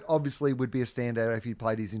 Lockett obviously would be a standout if he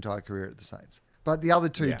played his entire career at the Saints. But the other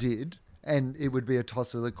two did, and it would be a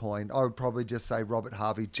toss of the coin. I would probably just say Robert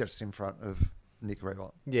Harvey just in front of Nick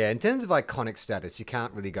Rewalt. Yeah, in terms of iconic status, you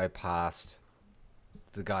can't really go past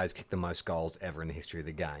the guy who's kicked the most goals ever in the history of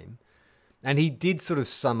the game. And he did sort of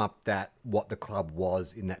sum up what the club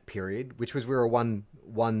was in that period, which was we were a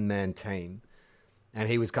one-man team. And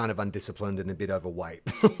he was kind of undisciplined and a bit overweight,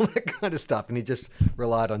 all that kind of stuff. And he just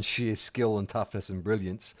relied on sheer skill and toughness and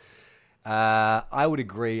brilliance. I would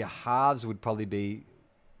agree. Halves would probably be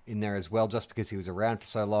in there as well, just because he was around for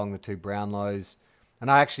so long, the two Brownlows. And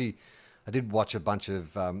I did watch a bunch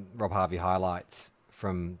of Rob Harvey highlights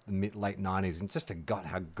from the late 90s and just forgot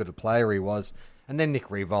how good a player he was. And then Nick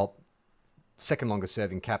Rewalt, second longest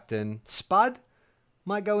serving captain. Spud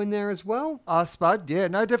might go in there as well. Spud, yeah.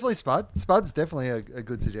 No, definitely Spud. Spud's definitely a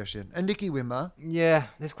good suggestion. And Nicky Wimmer. Yeah,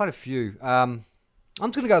 there's quite a few. I'm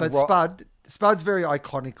just going to go with Spud's very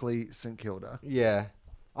iconically St Kilda. Yeah.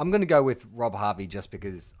 I'm going to go with Rob Harvey just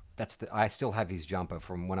because I still have his jumper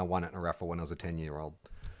from when I won it in a raffle when I was a 10-year-old.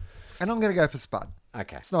 And I'm going to go for Spud.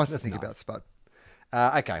 Okay. It's nice to think about Spud.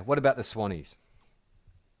 Okay, what about the Swannies?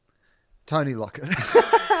 Tony Lockett.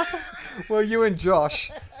 Well, you and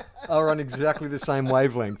Josh are on exactly the same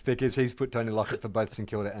wavelength because he's put Tony Lockett for both St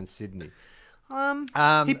Kilda and Sydney.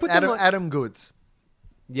 He put Adam Goods.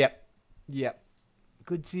 Yep.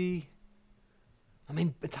 Goodsy. I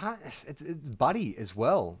mean, it's hard. It's Buddy as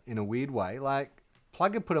well in a weird way. Like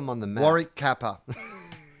Plugger put him on the map. Warwick Kappa.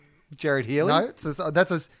 Jared Healy. No,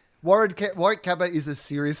 Warwick Kappa is a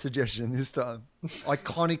serious suggestion this time.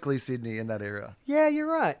 Iconically Sydney in that era. Yeah,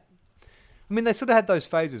 you're right. I mean, they sort of had those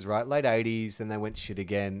phases, right? Late 80s, then they went shit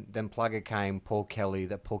again. Then Plugger came, Paul Kelly,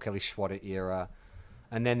 that Paul Kelly Schwatter era.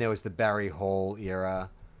 And then there was the Barry Hall era.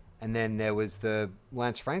 And then there was the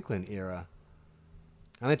Lance Franklin era.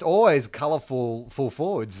 And it's always colourful full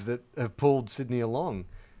forwards that have pulled Sydney along.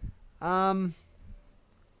 I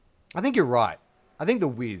think you're right. I think the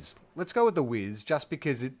Wiz. Let's go with the Wiz, just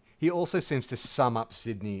because he also seems to sum up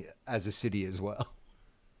Sydney as a city as well.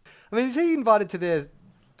 I mean, is he invited to their...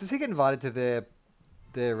 Does he get invited to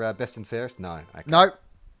their best and fairest? No. Okay.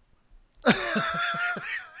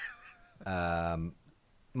 No.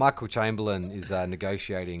 Michael Chamberlain is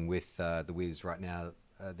negotiating with the Wiz right now.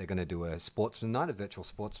 They're going to do a virtual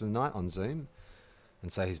sportsman night on Zoom.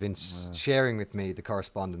 And so he's been sharing with me the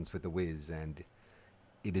correspondence with the Wiz, and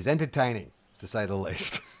it is entertaining, to say the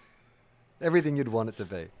least. Everything you'd want it to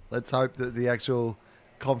be. Let's hope that the actual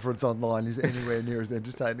conference online is anywhere near as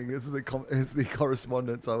entertaining as the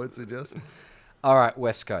correspondence, I would suggest. All right,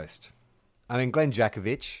 West Coast. I mean, Glenn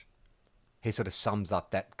Jakovic, he sort of sums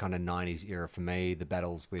up that kind of 90s era for me, the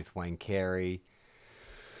battles with Wayne Carey.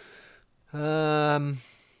 And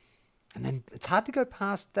then it's hard to go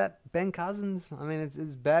past that Ben Cousins. I mean, it's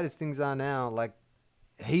as bad as things are now. Like,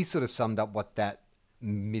 he sort of summed up what that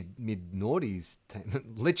mid-noughties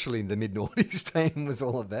team, literally the mid-noughties team was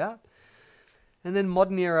all about. And then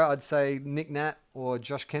modern era, I'd say Nick Nat or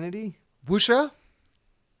Josh Kennedy. Woosher?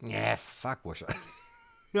 Yeah, fuck Woosher.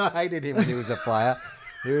 I hated him when he was a player.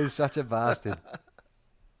 He was such a bastard.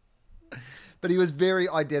 But he was very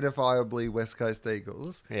identifiably West Coast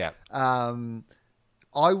Eagles. Yeah.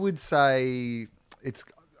 I would say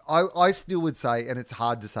I still would say, and it's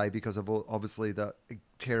hard to say because of obviously the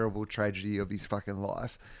terrible tragedy of his fucking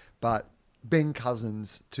life, but Ben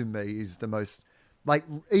Cousins to me is the most... Like,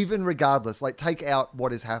 even regardless, like, take out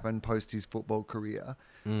what has happened post his football career,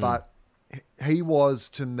 but he was,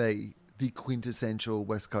 to me, the quintessential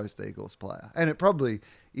West Coast Eagles player. And it probably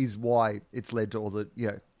is why it's led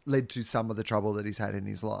to some of the trouble that he's had in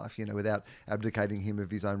his life, without abdicating him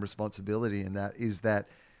of his own responsibility. And that is that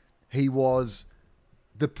he was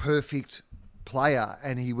the perfect player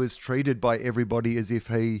and he was treated by everybody as if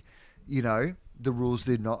he, the rules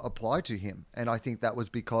did not apply to him. And I think that was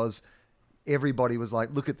because... everybody was like,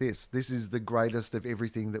 look at this. This is the greatest of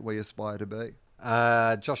everything that we aspire to be.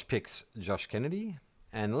 Josh picks Josh Kennedy.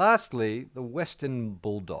 And lastly, the Western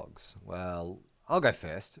Bulldogs. Well, I'll go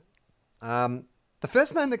first. The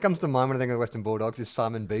first name that comes to mind when I think of the Western Bulldogs is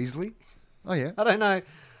Simon Beasley. Oh, yeah. I don't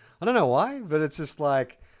know why, but it's just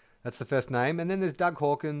like, that's the first name. And then there's Doug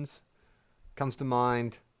Hawkins, comes to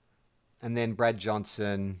mind. and then Brad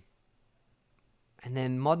Johnson, and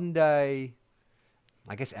then modern day,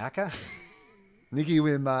 I guess, Acker. Nicky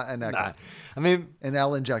Wimmer and Acker. No, I mean, and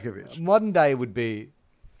Alan Jakovic. modern day would be,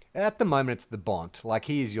 at the moment, it's the Bont. Like,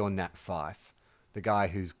 he is your Nat Fife, the guy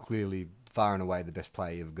who's clearly far and away the best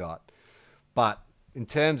player you've got. But in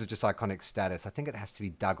terms of just iconic status, I think it has to be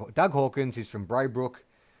Doug Hawkins. He's from Braybrook.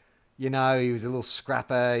 You know, he was a little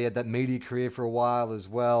scrapper. He had that media career for a while as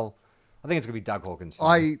well. I think it's going to be Doug Hawkins.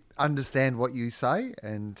 I understand what you say,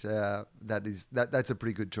 and that's a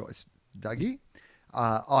pretty good choice, Dougie.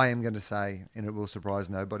 I am going to say, and it will surprise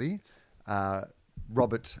nobody,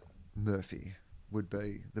 Robert Murphy would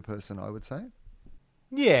be the person I would say.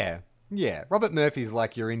 Yeah. Robert Murphy's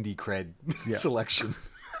like your indie cred selection.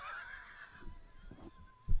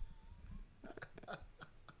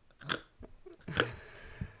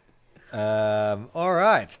 All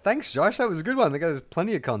right. Thanks, Josh. That was a good one. They got us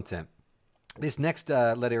plenty of content. This next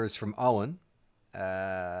letter is from Owen.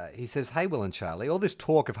 He says, "Hey, Will and Charlie, all this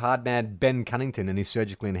talk of hard man Ben Cunnington and his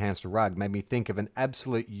surgically enhanced rug made me think of an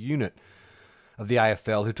absolute unit of the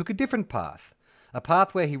AFL who took a different path. A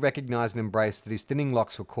path where he recognised and embraced that his thinning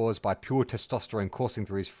locks were caused by pure testosterone coursing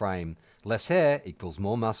through his frame. Less hair equals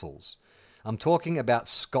more muscles. I'm talking about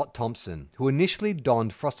Scott Thompson, who initially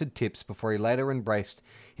donned frosted tips before he later embraced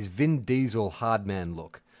his Vin Diesel hardman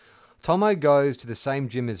look. Tomo goes to the same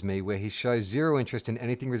gym as me where he shows zero interest in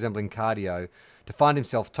anything resembling cardio to find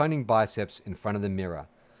himself toning biceps in front of the mirror.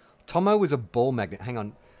 Tomo was a ball magnet." Hang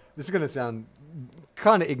on. This is going to sound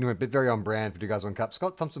kind of ignorant, but very on brand for Two Guys One Cup.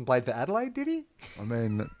 Scott Thompson played for Adelaide, did he? I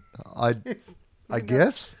mean, I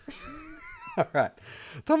guess. All right.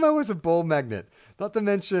 Tomo was a ball magnet. Not to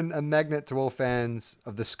mention a magnet to all fans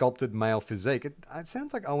of the sculpted male physique. It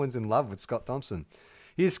sounds like Owen's in love with Scott Thompson.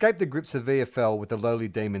 He escaped the grips of VFL with the lowly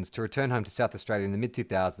Demons to return home to South Australia in the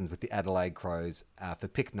mid-2000s with the Adelaide Crows for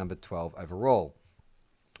pick number 12 overall.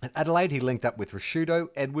 At Adelaide, he linked up with Rashudo,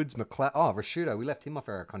 Edwards, McLeod. Oh, Rashudo, we left him off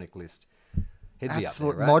our iconic list. He'd be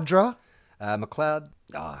Absolute up there, right? Modra. McLeod.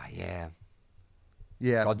 Oh, yeah.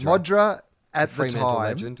 Yeah, Godra. Modra at the Fremantle time.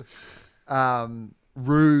 legend.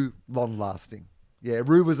 Rue, long-lasting. Yeah,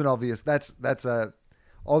 Rue was an obvious. That's a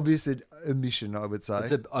obvious omission, I would say.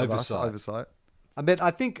 It's an oversight. Oversight.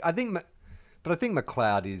 I think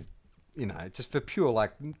McLeod is, just for pure,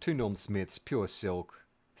 like, two Norm Smiths, pure silk.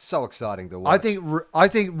 So exciting to watch. I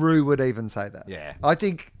think Rue would even say that. Yeah. I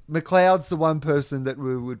think McLeod's the one person that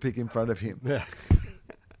Rue would pick in front of him. Yeah.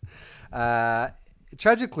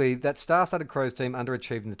 Tragically, that star-studded Crows team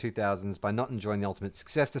underachieved in the 2000s by not enjoying the ultimate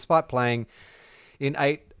success, despite playing in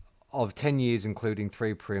 8 of 10 years, including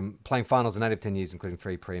playing finals in 8 of 10 years, including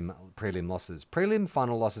 3 prelim losses. Prelim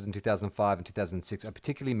final losses in 2005 and 2006 are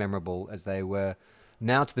particularly memorable as they were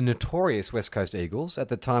now to the notorious West Coast Eagles. At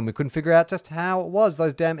the time, we couldn't figure out just how it was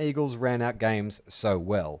those damn Eagles ran out games so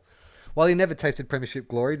well. While he never tasted premiership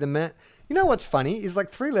glory, the man... You know what's funny? Is like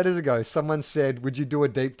 3 letters ago, someone said, "Would you do a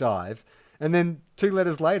deep dive?" And then 2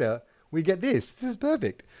 letters later, we get this. This is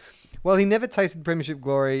perfect. While he never tasted premiership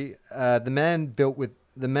glory, the man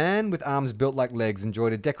with arms built like legs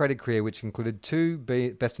enjoyed a decorated career which included 2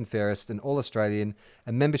 best and fairest, an All-Australian,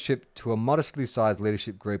 and membership to a modestly sized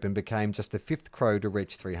leadership group, and became just the 5th Crow to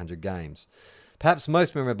reach 300 games. Perhaps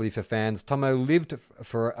most memorably for fans, Tomo lived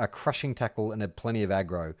for a crushing tackle and had plenty of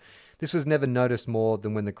aggro. This was never noticed more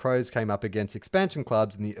than when the Crows came up against expansion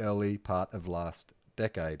clubs in the early part of last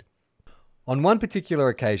decade. On one particular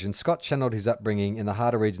occasion, Scott channeled his upbringing in the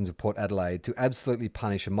harder regions of Port Adelaide to absolutely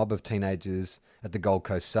punish a mob of teenagers at the Gold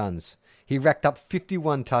Coast Suns. He racked up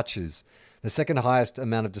 51 touches, the second highest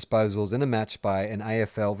amount of disposals in a match by an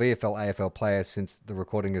VFL-AFL player since the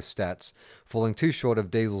recording of stats, falling too short of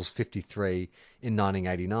Diesel's 53 in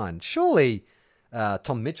 1989. Surely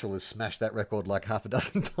Tom Mitchell has smashed that record like half a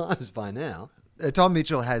dozen times by now. Tom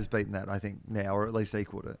Mitchell has beaten that, I think, now, or at least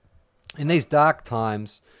equaled it. In these dark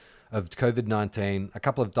times of COVID-19, a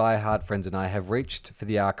couple of die-hard friends and I have reached for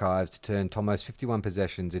the archives to turn Tomo's 51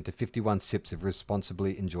 possessions into 51 sips of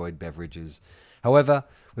responsibly enjoyed beverages. However,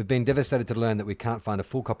 we've been devastated to learn that we can't find a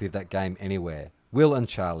full copy of that game anywhere. Will and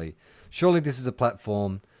Charlie, surely this is a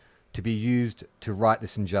platform to be used to right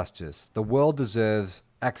this injustice. The world deserves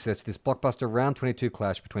access to this blockbuster round 22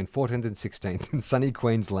 clash between 14th and 16th in sunny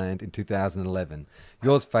Queensland in 2011.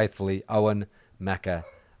 Yours faithfully, Owen, Macca,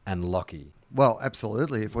 and Lockie. Well,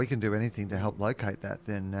 absolutely. If we can do anything to help locate that,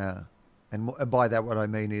 then, and by that what I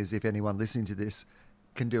mean is if anyone listening to this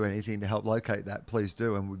can do anything to help locate that, please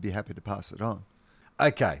do, and we'd be happy to pass it on.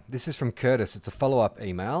 Okay, this is from Curtis. It's a follow-up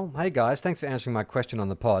email. Hey guys, thanks for answering my question on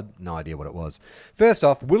the pod. No idea what it was. First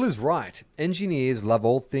off, Will is right. Engineers love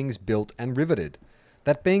all things built and riveted.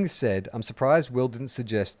 That being said, I'm surprised Will didn't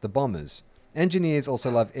suggest the Bombers. Engineers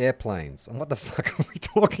also love airplanes. And what the fuck are we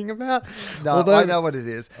talking about? No, I know what it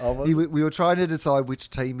is. We were trying to decide which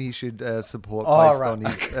team he should support based on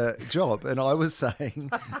his job. And I was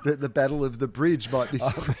saying that the Battle of the Bridge might be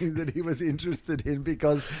something that he was interested in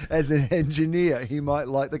because as an engineer, he might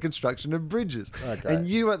like the construction of bridges. Okay. And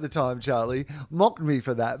you at the time, Charlie, mocked me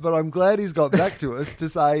for that. But I'm glad he's got back to us to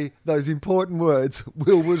say those important words,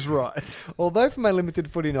 Will was right. Although from my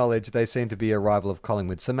limited footy knowledge, they seem to be a rival of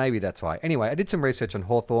Collingwood. So maybe that's why. Anyway, I did some research on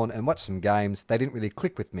Hawthorn and watched some games. They didn't really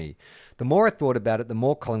click with me. The more I thought about it, the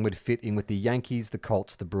more Collingwood fit in with the Yankees, the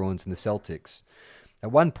Colts, the Bruins and the Celtics.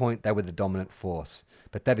 At one point, they were the dominant force.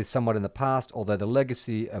 But that is somewhat in the past, although the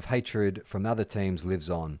legacy of hatred from other teams lives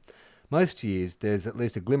on. Most years, there's at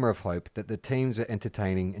least a glimmer of hope that the teams are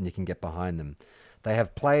entertaining and you can get behind them. They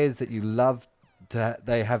have players that you love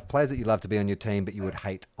to be on your team, but you would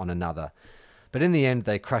hate on another. But in the end,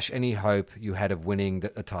 they crush any hope you had of winning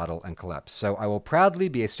a title and collapse. So I will proudly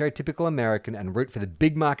be a stereotypical American and root for the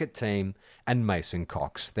big market team and Mason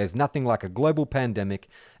Cox. There's nothing like a global pandemic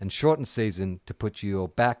and shortened season to put your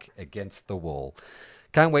back against the wall.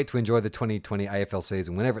 Can't wait to enjoy the 2020 AFL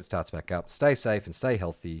season whenever it starts back up. Stay safe and stay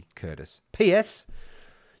healthy, Curtis. P.S.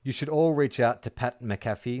 You should all reach out to Pat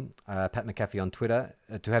McAfee on Twitter,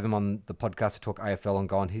 to have him on the podcast to talk AFL and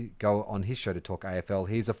go on his show to talk AFL.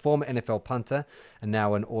 He's a former NFL punter and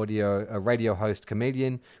now a radio host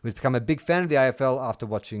comedian who's become a big fan of the AFL after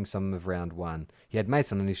watching some of round one. He had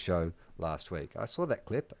Mason on his show last week. I saw that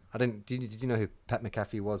clip. Did you know who Pat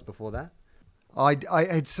McAfee was before that? I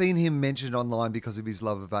had seen him mentioned online because of his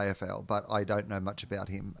love of AFL, but I don't know much about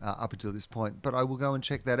him up until this point. But I will go and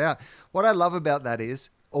check that out. What I love about that is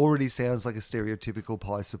already sounds like a stereotypical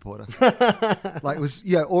Pie supporter. Like it was,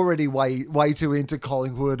 already way too into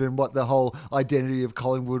Collingwood and what the whole identity of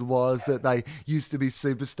Collingwood was, that they used to be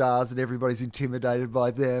superstars and everybody's intimidated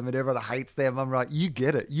by them and everyone hates them. I'm like, you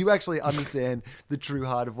get it. You actually understand the true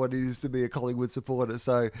heart of what it is to be a Collingwood supporter.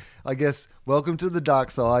 So I guess welcome to the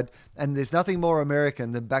dark side. And there's nothing more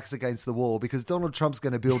American than backs against the wall, because Donald Trump's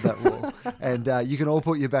going to build that wall. And you can all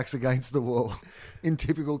put your backs against the wall in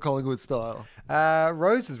typical Collingwood style.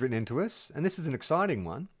 Rose has written into us, and this is an exciting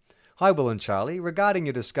one. Hi, Will and Charlie. Regarding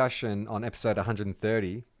your discussion on episode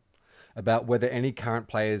 130 about whether any current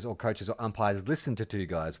players or coaches or umpires listen to Two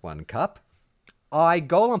Guys, One Cup, I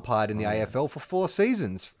goal umpired in the AFL for 4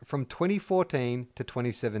 seasons from 2014 to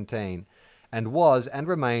 2017 and was and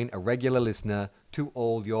remain a regular listener to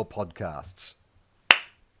all your podcasts.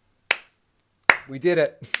 We did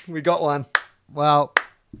it. We got one. Well,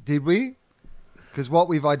 did we? Because what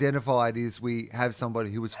we've identified is we have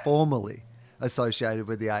somebody who was formerly associated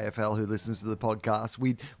with the AFL who listens to the podcast.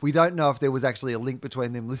 We don't know if there was actually a link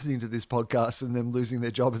between them listening to this podcast and them losing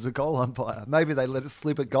their job as a goal umpire. Maybe they let us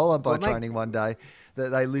slip at goal umpire training one day that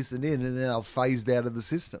they listened in and then they're phased out of the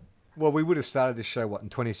system. Well, we would have started this show, in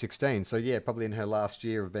 2016? So, yeah, probably in her last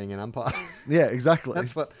year of being an umpire. Yeah, exactly.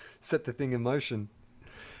 That's what set the thing in motion.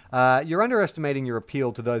 You're underestimating your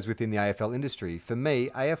appeal to those within the AFL industry. For me,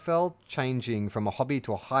 AFL changing from a hobby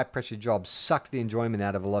to a high-pressure job sucked the enjoyment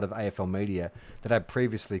out of a lot of AFL media that I'd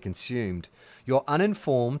previously consumed. Your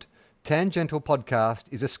uninformed, tangential podcast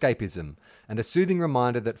is escapism and a soothing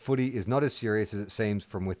reminder that footy is not as serious as it seems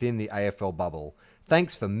from within the AFL bubble.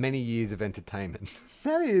 Thanks for many years of entertainment.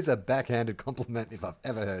 That is a backhanded compliment if I've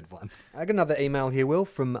ever heard one. I got another email here, Will,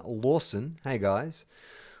 from Lawson. Hey, guys.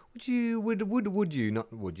 I would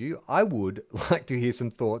like to hear some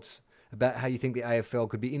thoughts about how you think the AFL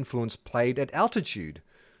could be influenced played at altitude.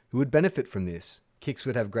 Who would benefit from this? Kicks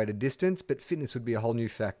would have greater distance, but fitness would be a whole new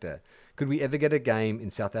factor. Could we ever get a game in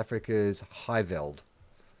South Africa's Highveld?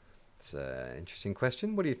 It's an interesting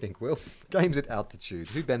question. What do you think, Will? Games at altitude.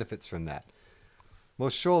 Who benefits from that? Well,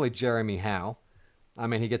 surely Jeremy Howe. I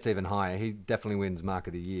mean, he gets even higher. He definitely wins Mark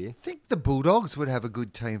of the Year. I think the Bulldogs would have a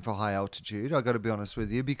good team for high altitude, I've got to be honest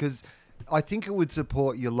with you, because I think it would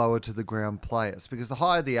support your lower to the ground players, because the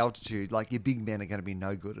higher the altitude, like your big men are going to be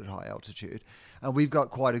no good at high altitude. And we've got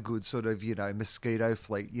quite a good sort of, mosquito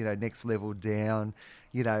fleet, next level down,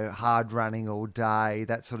 hard running all day,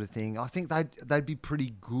 that sort of thing. I think they'd be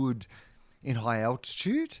pretty good in high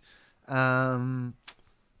altitude. I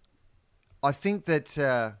think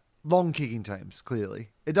that long kicking teams, clearly.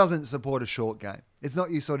 It doesn't support a short game. It's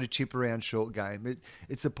not your sort of chip around short game.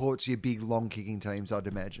 It supports your big long kicking teams, I'd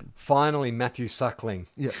imagine. Finally, Matthew Suckling.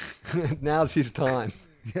 Yeah. Now's his time.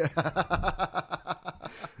 Yeah.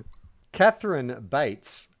 Catherine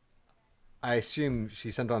Bates, I assume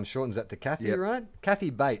she sometimes shortens that to Kathy, Yep. right?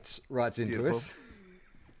 Kathy Bates writes into Beautiful. us.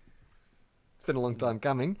 It's been a long time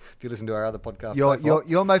coming. If you listen to our other podcast,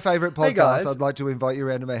 You're my favourite podcast. Hey, guys. I'd like to invite you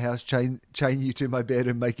around to my house, chain you to my bed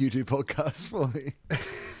and make you do podcasts for me.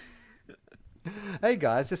 Hey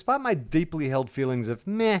guys, despite my deeply held feelings of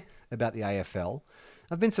meh about the AFL,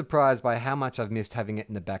 I've been surprised by how much I've missed having it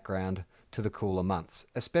in the background to the cooler months.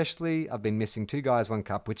 Especially, I've been missing 2 Guys, 1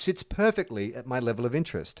 Cup, which sits perfectly at my level of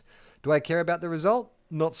interest. Do I care about the result?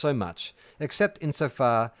 Not so much, except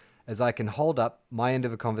insofar as I can hold up my end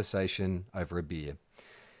of a conversation over a beer.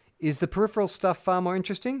 Is the peripheral stuff far more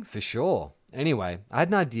interesting? For sure. Anyway, I had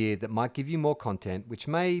an idea that might give you more content, which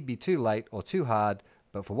may be too late or too hard,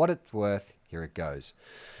 but for what it's worth, here it goes.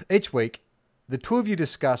 Each week, the 2 of you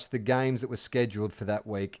discuss the games that were scheduled for that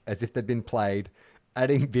week as if they'd been played,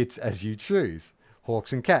 adding bits as you choose.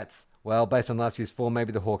 Hawks and Cats. Well, based on last year's form,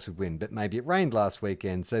 maybe the Hawks would win, but maybe it rained last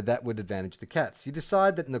weekend, so that would advantage the Cats. You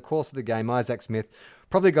decide that in the course of the game, Isaac Smith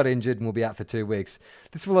probably got injured and will be out for 2 weeks.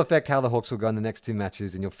 This will affect how the Hawks will go in the next 2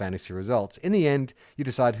 matches in your fantasy results. In the end, you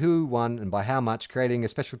decide who won and by how much, creating a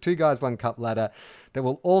special 2 Guys, 1 Cup ladder that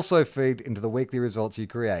will also feed into the weekly results you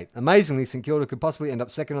create. Amazingly, St Kilda could possibly end up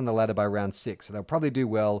second on the ladder by round 6, so they'll probably do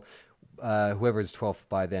well whoever is 12th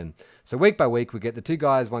by then. So week by week, we get the 2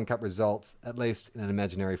 Guys, 1 Cup results, at least in an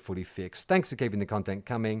imaginary footy fix. Thanks for keeping the content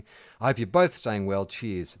coming. I hope you're both staying well.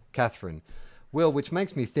 Cheers. Catherine. Will, which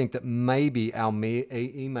makes me think that maybe our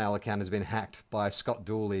email account has been hacked by Scott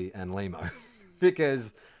Dooley and Limo,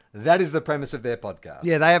 because that is the premise of their podcast.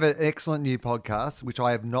 Yeah, they have an excellent new podcast, which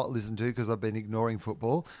I have not listened to because I've been ignoring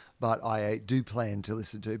football, but I do plan to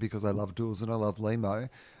listen to because I love Dools and I love Limo,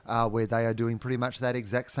 where they are doing pretty much that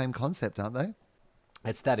exact same concept, aren't they?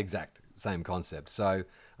 It's that exact same concept. So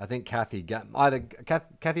I think Kathy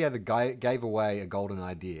either gave away a golden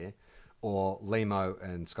idea, or Limo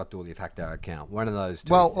and Scott Dooley have hacked our account. One of those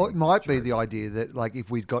two. Well, it might be the idea that, like,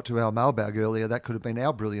 if we'd got to our mailbag earlier, that could have been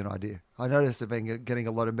our brilliant idea. I noticed they've been getting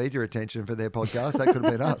a lot of media attention for their podcast. That could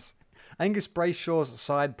have been us. Angus Brayshaw's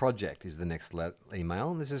side project is the next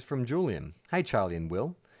email, and this is from Julian. Hey, Charlie and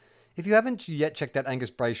Will. If you haven't yet checked out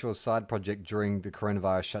Angus Brayshaw's side project during the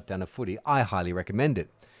coronavirus shutdown of footy, I highly recommend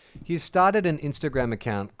it. He has started an Instagram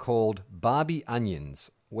account called Barbie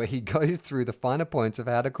Onions, where he goes through the finer points of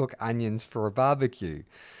how to cook onions for a barbecue.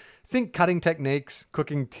 Think cutting techniques,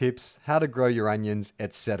 cooking tips, how to grow your onions,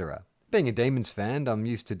 etc. Being a Demons fan, I'm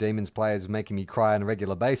used to Demons players making me cry on a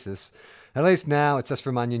regular basis. At least now, it's just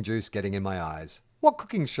from onion juice getting in my eyes. What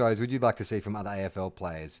cooking shows would you like to see from other AFL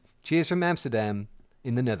players? Cheers from Amsterdam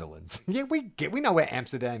in the Netherlands. Yeah, we know where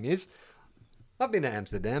Amsterdam is. I've been to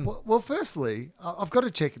Amsterdam. Well, firstly, I've got to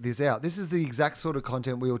check this out. This is the exact sort of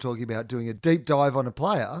content we were talking about, doing a deep dive on a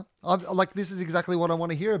player. This is exactly what I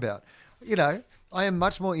want to hear about. You know, I am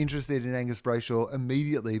much more interested in Angus Brayshaw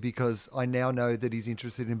immediately because I now know that he's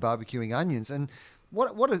interested in barbecuing onions. And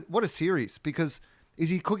what a series, because is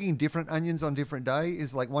he cooking different onions on different days?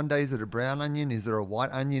 Is like one day, is it a brown onion? Is there a white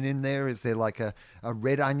onion in there? Is there like a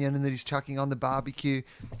red onion that he's chucking on the barbecue?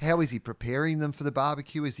 How is he preparing them for the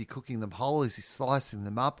barbecue? Is he cooking them whole? Is he slicing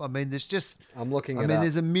them up? I mean,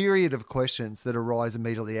 there's a myriad of questions that arise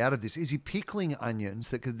immediately out of this. Is he pickling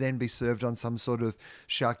onions that could then be served on some sort of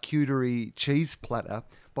charcuterie cheese platter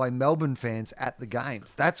by Melbourne fans at the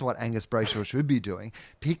games? That's what Angus Brayshaw should be doing.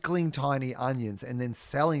 Pickling tiny onions and then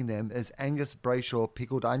selling them as Angus Brayshaw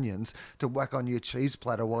pickled onions to whack on your cheese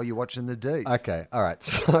platter while you're watching the Ds. Okay, all right.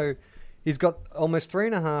 So he's got almost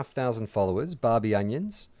 3,500 followers, Barbie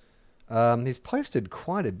Onions. He's posted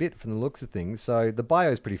quite a bit from the looks of things. So the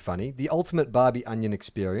bio is pretty funny. The ultimate Barbie Onion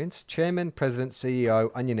experience. Chairman, President,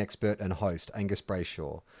 CEO, Onion expert and host, Angus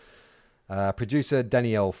Brayshaw. Producer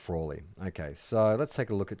Danielle Frawley. Okay, so let's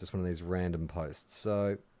take a look at just one of these random posts.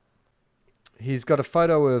 So he's got a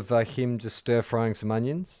photo of him just stir-frying some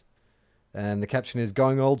onions. And the caption is,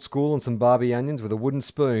 going old school on some Barbie onions with a wooden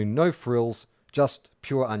spoon. No frills, just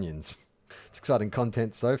pure onions. It's exciting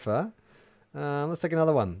content so far. Let's take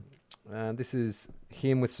another one. This is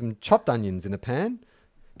him with some chopped onions in a pan.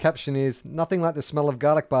 Caption is, nothing like the smell of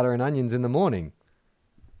garlic butter and onions in the morning.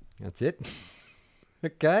 That's it.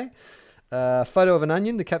 Okay. Photo of an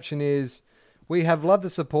onion. The caption is, we have loved the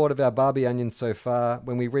support of our Barbie onions so far.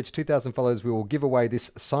 When we reach 2,000 followers, we will give away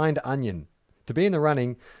this signed onion. To be in the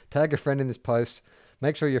running, tag a friend in this post.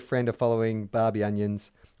 Make sure your friend are following Barbie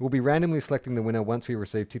onions. We'll be randomly selecting the winner once we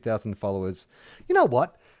receive 2,000 followers. You know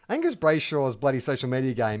what? Angus Brayshaw's bloody social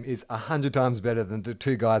media game is 100 times better than the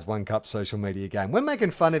 2 Guys, 1 Cup social media game. We're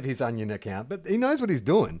making fun of his onion account, but he knows what he's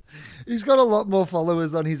doing. He's got a lot more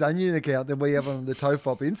followers on his onion account than we have on the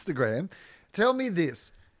Tofop Instagram. Tell me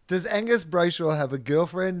this. Does Angus Brayshaw have a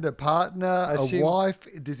girlfriend, a partner, assume- a wife?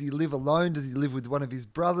 Does he live alone? Does he live with one of his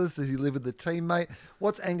brothers? Does he live with a teammate?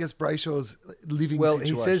 What's Angus Brayshaw's living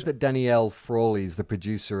situation? He says that Danielle Frawley is the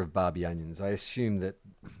producer of Barbie Onions. I assume that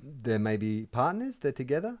they're maybe partners. They're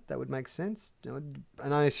together. That would make sense. And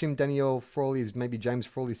I assume Danielle Frawley is maybe James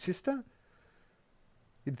Frawley's sister.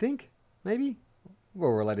 You'd think, maybe.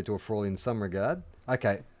 Well, related to a Frawley in some regard.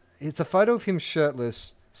 Okay, it's a photo of him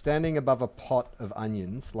shirtless, standing above a pot of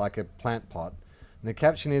onions, like a plant pot. And the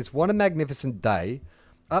caption is, "What a magnificent day.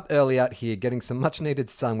 Up early out here getting some much needed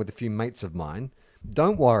sun with a few mates of mine.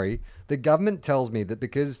 Don't worry, the government tells me that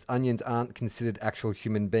because onions aren't considered actual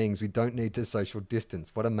human beings, we don't need to social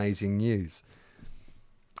distance. What amazing news."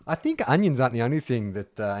 I think onions aren't the only thing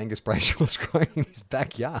that Angus Brayshaw is growing in his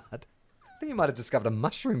backyard. I think he might have discovered a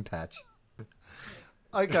mushroom patch.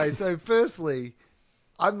 Okay, so firstly,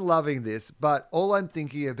 I'm loving this, but all I'm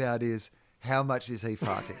thinking about is how much is he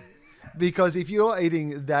farting? Because if you're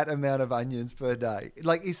eating that amount of onions per day,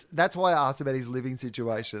 like that's why I asked about his living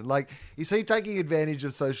situation. Like, is he taking advantage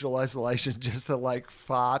of social isolation just to like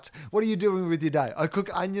fart? What are you doing with your day? I cook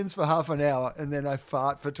onions for half an hour and then I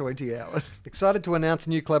fart for 20 hours. Excited to announce a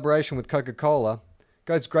new collaboration with Coca-Cola.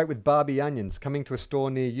 Goes great with Barbie onions, coming to a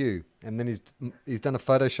store near you. And then he's done a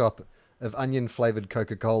Photoshop of onion-flavoured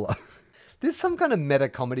Coca-Cola. There's some kind of meta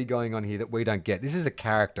comedy going on here that we don't get. This is a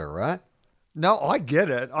character, right? No, I get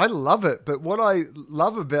it. I love it. But what I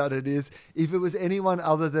love about it is if it was anyone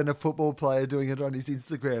other than a football player doing it on his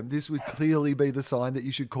Instagram, this would clearly be the sign that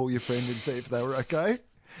you should call your friend and see if they were okay.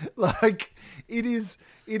 Like, it is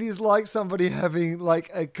like somebody having like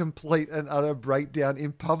a complete and utter breakdown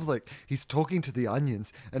in public. He's talking to the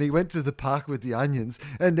onions and he went to the park with the onions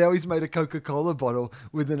and now he's made a Coca-Cola bottle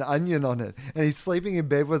with an onion on it and he's sleeping in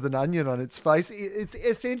bed with an onion on its face. It's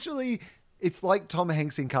essentially, it's like Tom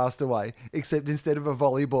Hanks in Castaway, except instead of a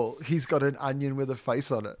volleyball, he's got an onion with a face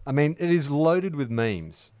on it. I mean, it is loaded with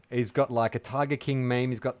memes. He's got like a Tiger King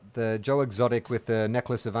meme. He's got the Joe Exotic with the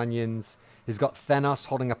necklace of onions. He's got Thanos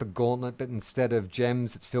holding up a gauntlet, but instead of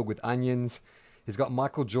gems, it's filled with onions. He's got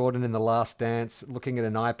Michael Jordan in The Last Dance looking at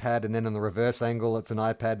an iPad, and then on the reverse angle, it's an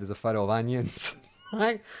iPad. There's a photo of onions.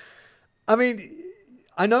 Like, I mean,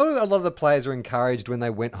 I know a lot of the players are encouraged when they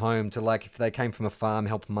went home to, like, if they came from a farm,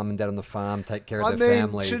 help mum and dad on the farm, take care of their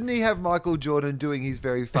family. Shouldn't he have Michael Jordan doing his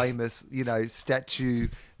very famous, statue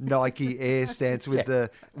Nike Air stance with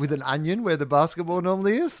with an onion where the basketball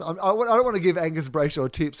normally is? I don't want to give Angus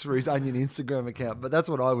Brayshaw tips for his onion Instagram account, but that's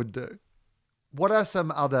what I would do. What are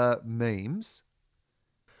some other memes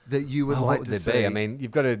that you would like to see? I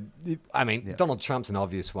mean, Donald Trump's an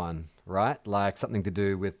obvious one, right? Like something to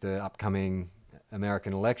do with the upcoming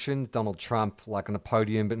American elections. Donald Trump, like on a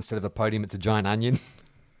podium, but instead of a podium, it's a giant onion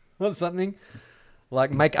or something. Like,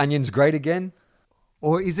 make onions great again.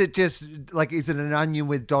 Or is it just like, is it an onion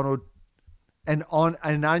with an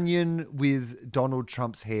onion with Donald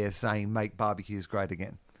Trump's hair saying "Make barbecues great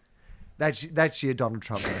again"? That's your Donald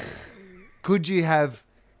Trump meme. Could you have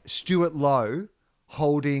Stuart Lowe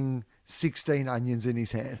holding 16 onions in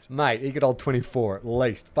his hands? Mate, he could hold 24 at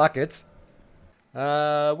least. Buckets.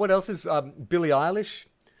 What else is Billie Eilish?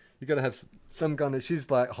 You got to have some kind of. She's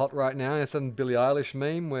like hot right now. Some Billie Eilish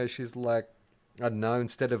meme where she's like, I don't know,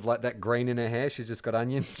 instead of like that green in her hair, she's just got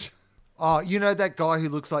onions. Oh, you know that guy who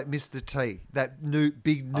looks like Mr. T, that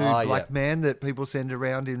big nude black man that people send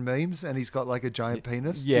around in memes, and he's got like a giant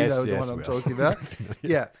penis. Yes, Do you know the one I'm talking about?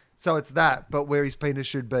 Yeah. So it's that, but where his penis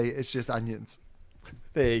should be, it's just onions.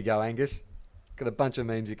 There you go, Angus. Got a bunch of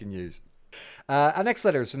memes you can use. Our next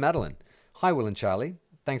letter is from Madeline. Hi, Will and Charlie.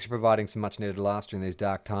 Thanks for providing some much-needed laughs during these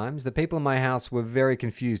dark times. The people in my house were very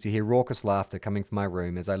confused to hear raucous laughter coming from my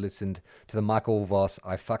room as I listened to the Michael Voss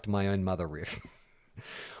 "I fucked my own mother" riff.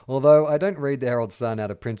 Although I don't read the Herald Sun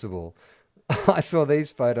out of principle, I saw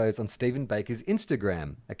these photos on Stephen Baker's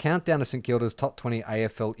Instagram, a countdown of St Kilda's top 20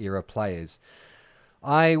 AFL-era players.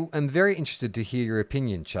 I am very interested to hear your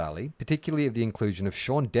opinion, Charlie, particularly of the inclusion of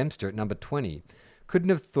Sean Dempster at number 20. Couldn't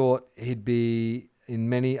have thought he'd be in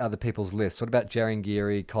many other people's lists. What about Jaren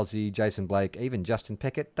Geary, Cozzy, Jason Blake, even Justin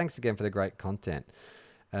Peckett? Thanks again for the great content.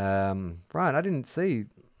 Right, I didn't see.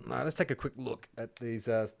 Right, let's take a quick look at these.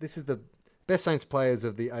 This is the best Saints players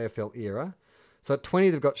of the AFL era. So at 20,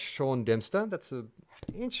 they've got Sean Dempster. That's an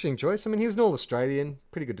interesting choice. I mean, he was an All-Australian,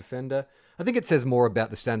 pretty good defender. I think it says more about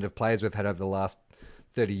the standard of players we've had over the last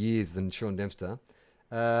 30 years than Sean Dempster.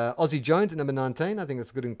 Ozzie Jones at number 19. I think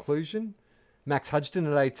that's a good inclusion. Max Hudson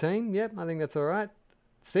at 18. Yep, I think that's all right.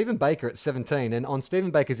 Stephen Baker at 17. And on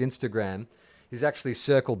Stephen Baker's Instagram, he's actually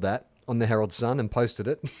circled that on the Herald Sun and posted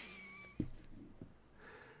it.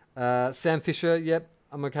 Sam Fisher, yep,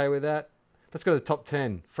 I'm okay with that. Let's go to the top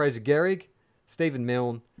 10. Fraser Gehrig, Stephen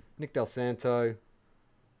Milne, Nick Del Santo,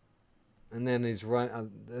 and then he's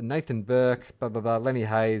Nathan Burke, Lenny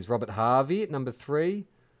Hayes, Robert Harvey at number 3,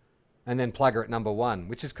 and then Plugger at number 1,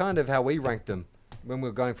 which is kind of how we ranked them when we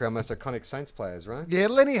were going for our most iconic Saints players, right? Yeah,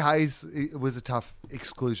 Lenny Hayes was a tough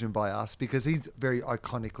exclusion by us because he's very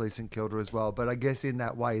iconically St Kilda as well. But I guess in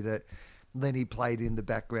that way that Lenny played in the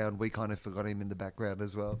background, we kind of forgot him in the background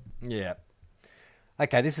as well. Yeah.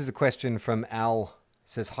 Okay, this is a question from Al. It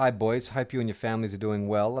says, "Hi boys, hope you and your families are doing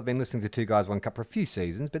well. I've been listening to Two Guys One Cup for a few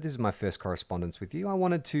seasons, but this is my first correspondence with you. I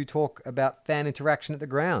wanted to talk about fan interaction at the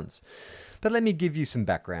grounds. But let me give you some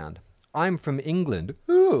background. I'm from England."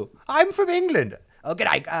 Ooh, I'm from England. Oh,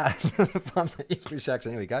 g'day. English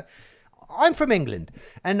accent, here we go. "I'm from England,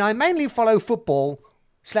 and I mainly follow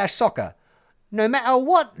football/soccer. No matter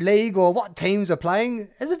what league or what teams are playing,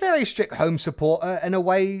 there's a very strict home supporter and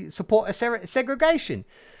away supporter segregation.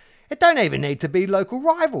 It don't even need to be local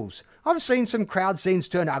rivals. I've seen some crowd scenes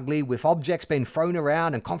turn ugly with objects being thrown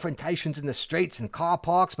around and confrontations in the streets and car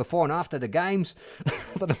parks before and after the games." I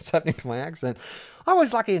thought it was happening to my accent. "I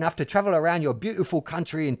was lucky enough to travel around your beautiful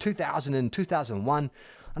country in 2000 and 2001,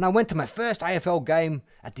 and I went to my first AFL game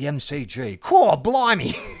at the MCG. Cool,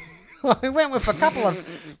 blimey." I went with a couple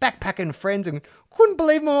of backpacking friends and couldn't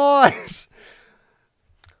believe my eyes.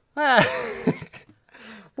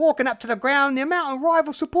 Walking up to the ground, the amount of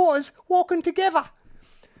rival supporters walking together.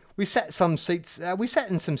 We sat in some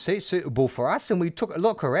seats suitable for us, and we took a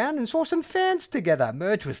look around and saw some fans together,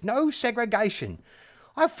 merged with no segregation.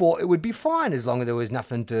 I thought it would be fine as long as there was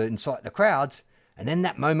nothing to incite the crowds, and then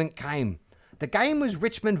that moment came. The game was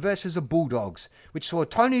Richmond versus the Bulldogs, which saw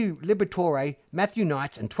Tony Liberatore, Matthew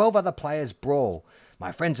Knights and 12 other players brawl.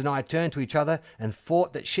 My friends and I turned to each other and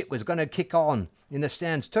thought that shit was going to kick on in the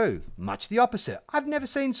stands too. Much the opposite. I've never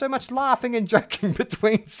seen so much laughing and joking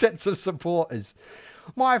between sets of supporters.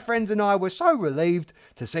 My friends and I were so relieved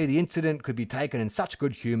to see the incident could be taken in such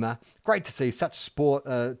good humour. Great to see sport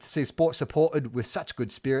supported with such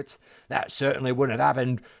good spirits. That certainly wouldn't have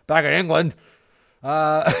happened back in England.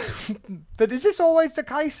 But is this always the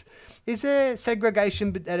case? Is there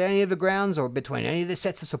segregation at any of the grounds or between any of the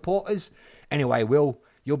sets of supporters? Anyway, Will,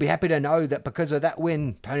 you'll be happy to know that because of that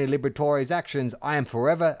win, Tony Liberatore's actions, I am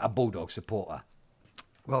forever a Bulldog supporter.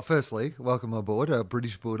 Well, firstly, welcome aboard, a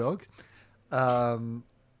British Bulldog.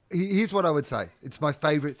 Here's what I would say. It's my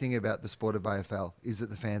favourite thing about the sport of AFL is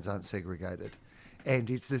that the fans aren't segregated.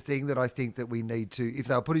 And it's the thing that I think that we need to, if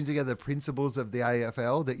they were putting together principles of the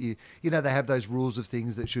AFL, that you know, they have those rules of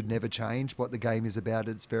things that should never change, what the game is about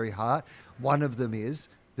at its very heart. One of them is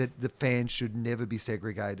that the fans should never be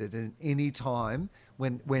segregated. And any time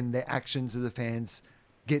when the actions of the fans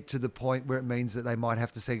get to the point where it means that they might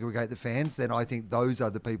have to segregate the fans, then I think those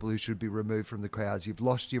are the people who should be removed from the crowds. You've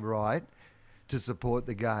lost your right to support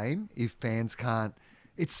the game if fans can't.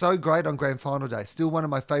 It's so great on Grand Final Day. Still one of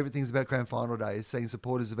my favourite things about Grand Final Day is seeing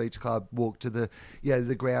supporters of each club walk to the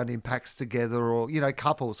ground in packs together, or, you know,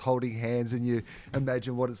 couples holding hands, and you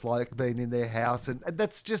imagine what it's like being in their house. And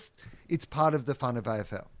that's just, it's part of the fun of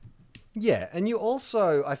AFL. Yeah, and you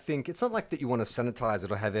also, I think, it's not like that you want to sanitise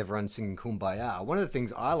it or have everyone singing Kumbaya. One of the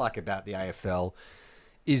things I like about the AFL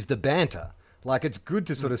is the banter. Like, it's good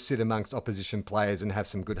to sort of sit amongst opposition players and have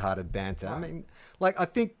some good-hearted banter. I mean, like, I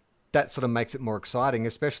think that sort of makes it more exciting,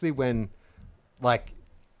 especially when, like,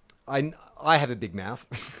 I have a big mouth.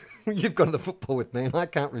 You've gone to the football with me, and I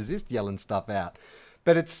can't resist yelling stuff out.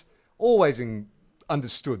 But it's always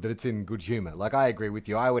understood that it's in good humour. Like, I agree with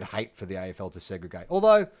you. I would hate for the AFL to segregate.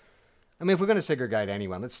 Although, I mean, if we're going to segregate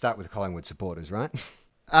anyone, let's start with Collingwood supporters, right?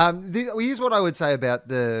 Here's what I would say about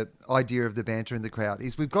the idea of the banter in the crowd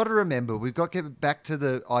is we've got to remember, we've got to get back to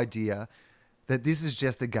the idea that this is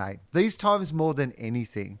just a game. These times more than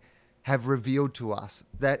anything have revealed to us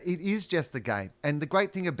that it is just a game. And the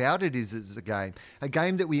great thing about it is it's a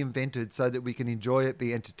game that we invented so that we can enjoy it,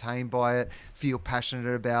 be entertained by it, feel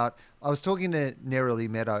passionate about. I was talking to Nerily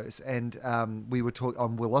Meadows, and we were talking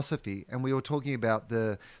on Willosophy, and we were talking about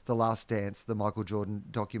the Last Dance, the Michael Jordan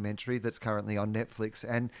documentary that's currently on Netflix.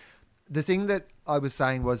 And the thing that I was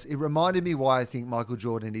saying was it reminded me why I think Michael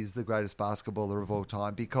Jordan is the greatest basketballer of all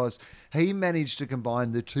time, because he managed to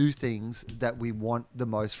combine the two things that we want the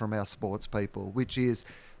most from our sports people, which is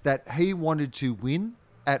that he wanted to win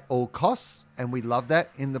at all costs, and we love that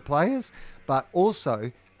in the players, but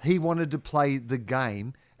also he wanted to play the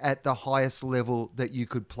game at the highest level that you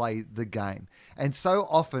could play the game. And so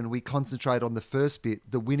often we concentrate on the first bit,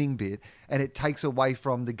 the winning bit, and it takes away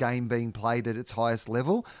from the game being played at its highest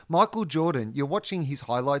level. Michael Jordan, you're watching his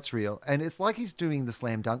highlights reel, and it's like he's doing the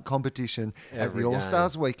slam dunk competition at the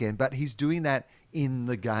All-Stars weekend, but he's doing that in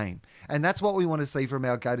the game. And that's what we want to see from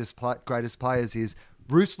our greatest players is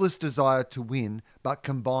ruthless desire to win, but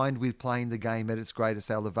combined with playing the game at its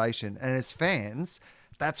greatest elevation. And as fans,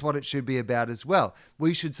 that's what it should be about as well.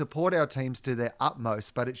 We should support our teams to their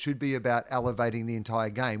utmost, but it should be about elevating the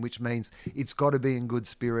entire game, which means it's got to be in good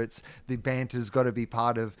spirits. The banter's got to be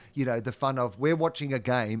part of, the fun of we're watching a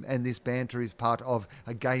game and this banter is part of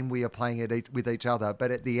a game we are playing with each other.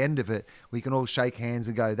 But at the end of it, we can all shake hands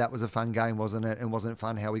and go, that was a fun game, wasn't it? And wasn't it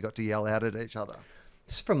fun how we got to yell out at each other?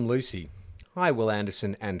 It's from Lucy. Hi, Will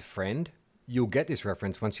Anderson and friend. You'll get this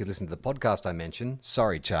reference once you listen to the podcast I mentioned.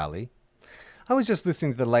 Sorry, Charlie. I was just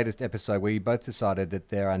listening to the latest episode where you both decided that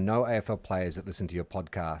there are no AFL players that listen to your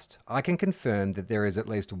podcast. I can confirm that there is at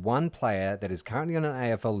least one player that is currently on an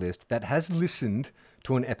AFL list that has listened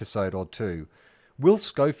to an episode or two. Will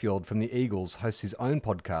Schofield from the Eagles hosts his own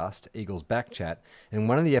podcast, Eagles Backchat, and in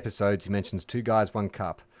one of the episodes he mentions 2 guys, 1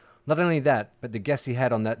 cup. Not only that, but the guest he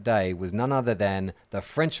had on that day was none other than the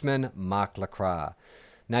Frenchman Marc Lacroix.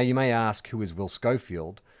 Now you may ask, who is Will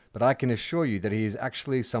Schofield? But I can assure you that he is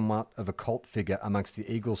actually somewhat of a cult figure amongst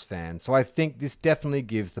the Eagles fans, so I think this definitely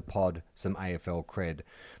gives the pod some AFL cred.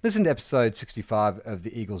 Listen to episode 65 of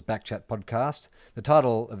the Eagles Backchat podcast. The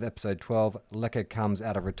title of episode 12, Lecker Comes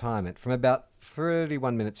Out of Retirement, from about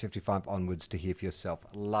 31 minutes 55 onwards to hear for yourself.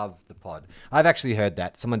 Love the pod. I've actually heard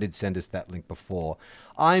that. Someone did send us that link before.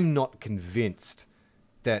 I'm not convinced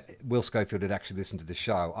that Will Schofield had actually listened to the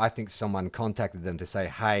show. I think someone contacted them to say,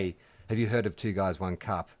 hey, have you heard of 2 guys, 1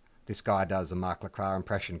 cup? This guy does a Marc Lacroix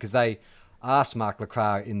impression, because they asked Marc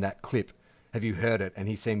Lacroix in that clip, have you heard it? And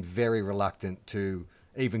he seemed very reluctant to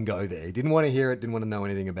even go there. He didn't want to hear it, didn't want to know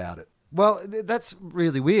anything about it. Well, that's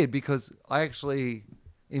really weird because I actually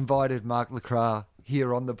invited Marc Lacroix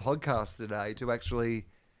here on the podcast today to actually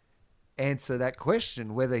answer that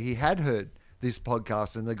question, whether he had heard this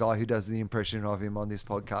podcast and the guy who does the impression of him on this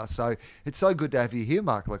podcast. So it's so good to have you here,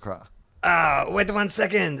 Marc Lacroix. Wait 1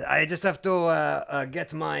 second. I just have to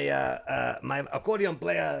get my my accordion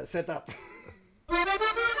player set up.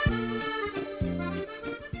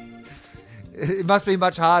 It must be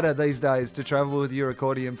much harder these days to travel with your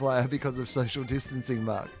accordion player because of social distancing,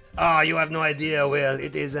 Mark. Oh, you have no idea, Will.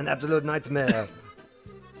 It is an absolute nightmare.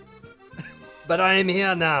 But I am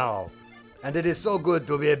here now. And it is so good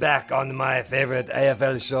to be back on my favorite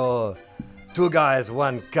AFL show, 2 guys,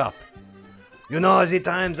 1 cup. You know, the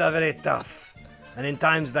times are very tough. And in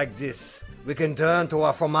times like this, we can turn to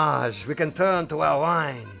our fromage, we can turn to our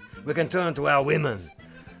wine, we can turn to our women.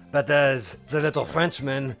 But as the little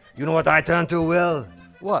Frenchman, you know what I turn to, Will?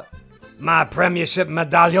 What? My premiership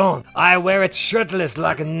medallion. I wear it shirtless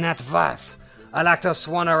like a Nat wife. I like to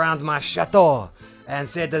swan around my chateau and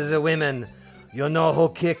say to the women, you know who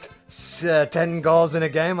kicked 10 goals in a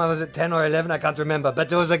game? Was it 10 or 11? I can't remember. But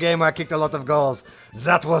there was a game where I kicked a lot of goals.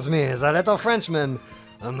 That was me, the little Frenchman,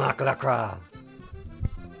 Marc Lacroix.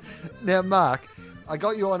 Now, Mark, I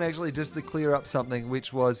got you on actually just to clear up something,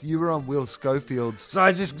 which was you were on Will Schofield's...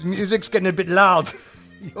 Sorry, this music's getting a bit loud.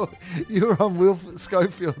 You were on Will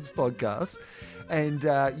Schofield's podcast, and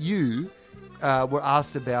you were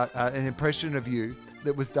asked about an impression of you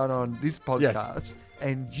that was done on this podcast. Yes.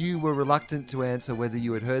 And you were reluctant to answer whether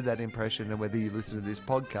you had heard that impression and whether you listened to this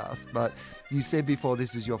podcast. But you said before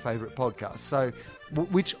this is your favourite podcast. So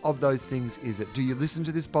which of those things is it? Do you listen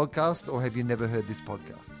to this podcast or have you never heard this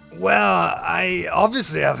podcast? Well, I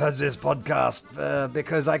obviously have heard this podcast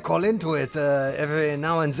because I call into it every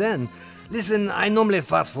now and then. Listen, I normally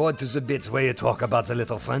fast forward to the bits where you talk about the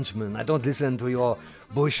little Frenchman. I don't listen to your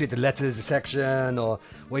bullshit letters section or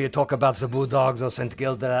where you talk about the Bulldogs or St.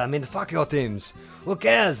 Kilda. I mean, fuck your teams. Who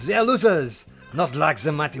cares? They're losers. Not like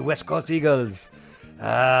the mighty West Coast Eagles.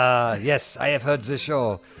 Yes, I have heard the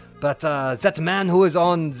show. But that man who is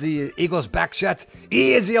on the Eagles Backchat,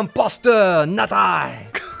 he is the imposter, not I.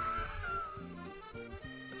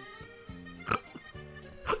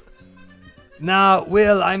 Now,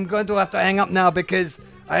 Will, I'm going to have to hang up now because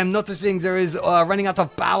I am noticing there is running out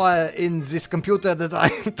of power in this computer that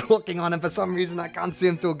I'm talking on, and for some reason I can't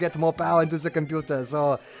seem to get more power into the computer.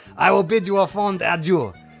 So I will bid you a fond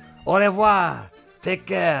adieu. Au revoir. Take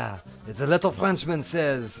care. As the little Frenchman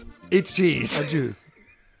says, eat cheese. Adieu.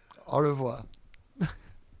 Au revoir.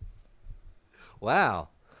 Wow.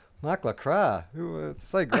 Marc Lacroix. It's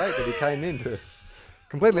so great that he came in to...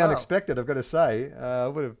 Completely unexpected, I've got to say. I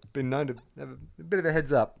would have been known to have a bit of a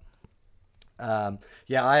heads up.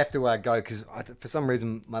 Yeah, I have to go because for some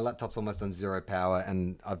reason my laptop's almost on 0 power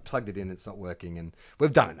and I've plugged it in. It's not working, and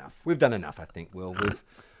we've done enough. We've done enough, I think. Will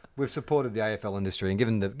we've supported the AFL industry and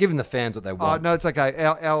given the fans what they want. Oh no, it's okay.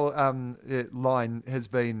 Our line has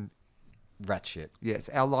been rat shit. Yes,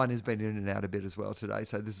 our line has been in and out a bit as well today,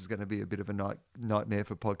 so this is going to be a bit of a nightmare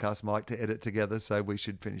for Podcast Mike to edit together, so we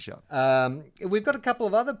should finish up. We've got a couple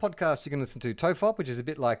of other podcasts you can listen to. Tofop, which is a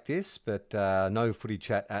bit like this, but no footy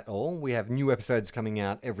chat at all. We have new episodes coming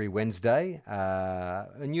out every Wednesday.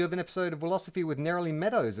 And you have an episode of Philosophy with Nerily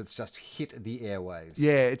Meadows that's just hit the airwaves.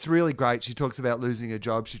 Yeah, it's really great. She talks about losing her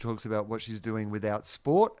job. She talks about what she's doing without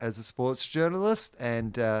sport as a sports journalist,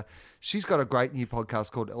 and she's got a great new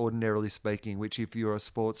podcast called Ordinarily Speaking, which if you're a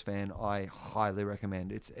sports fan, I highly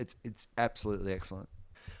recommend. It's absolutely excellent.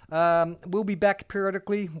 We'll be back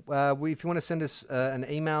periodically. If you want to send us an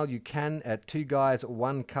email, you can at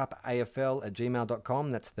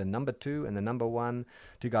 2guys1cupafl@gmail.com. That's the number 2 and the number 1,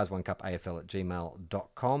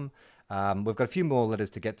 2guys1cupafl@gmail.com. We've got a few more letters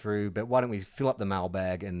to get through, but why don't we fill up the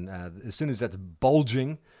mailbag, and as soon as that's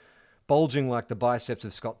bulging like the biceps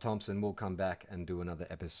of Scott Thompson, we'll come back and do another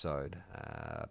episode.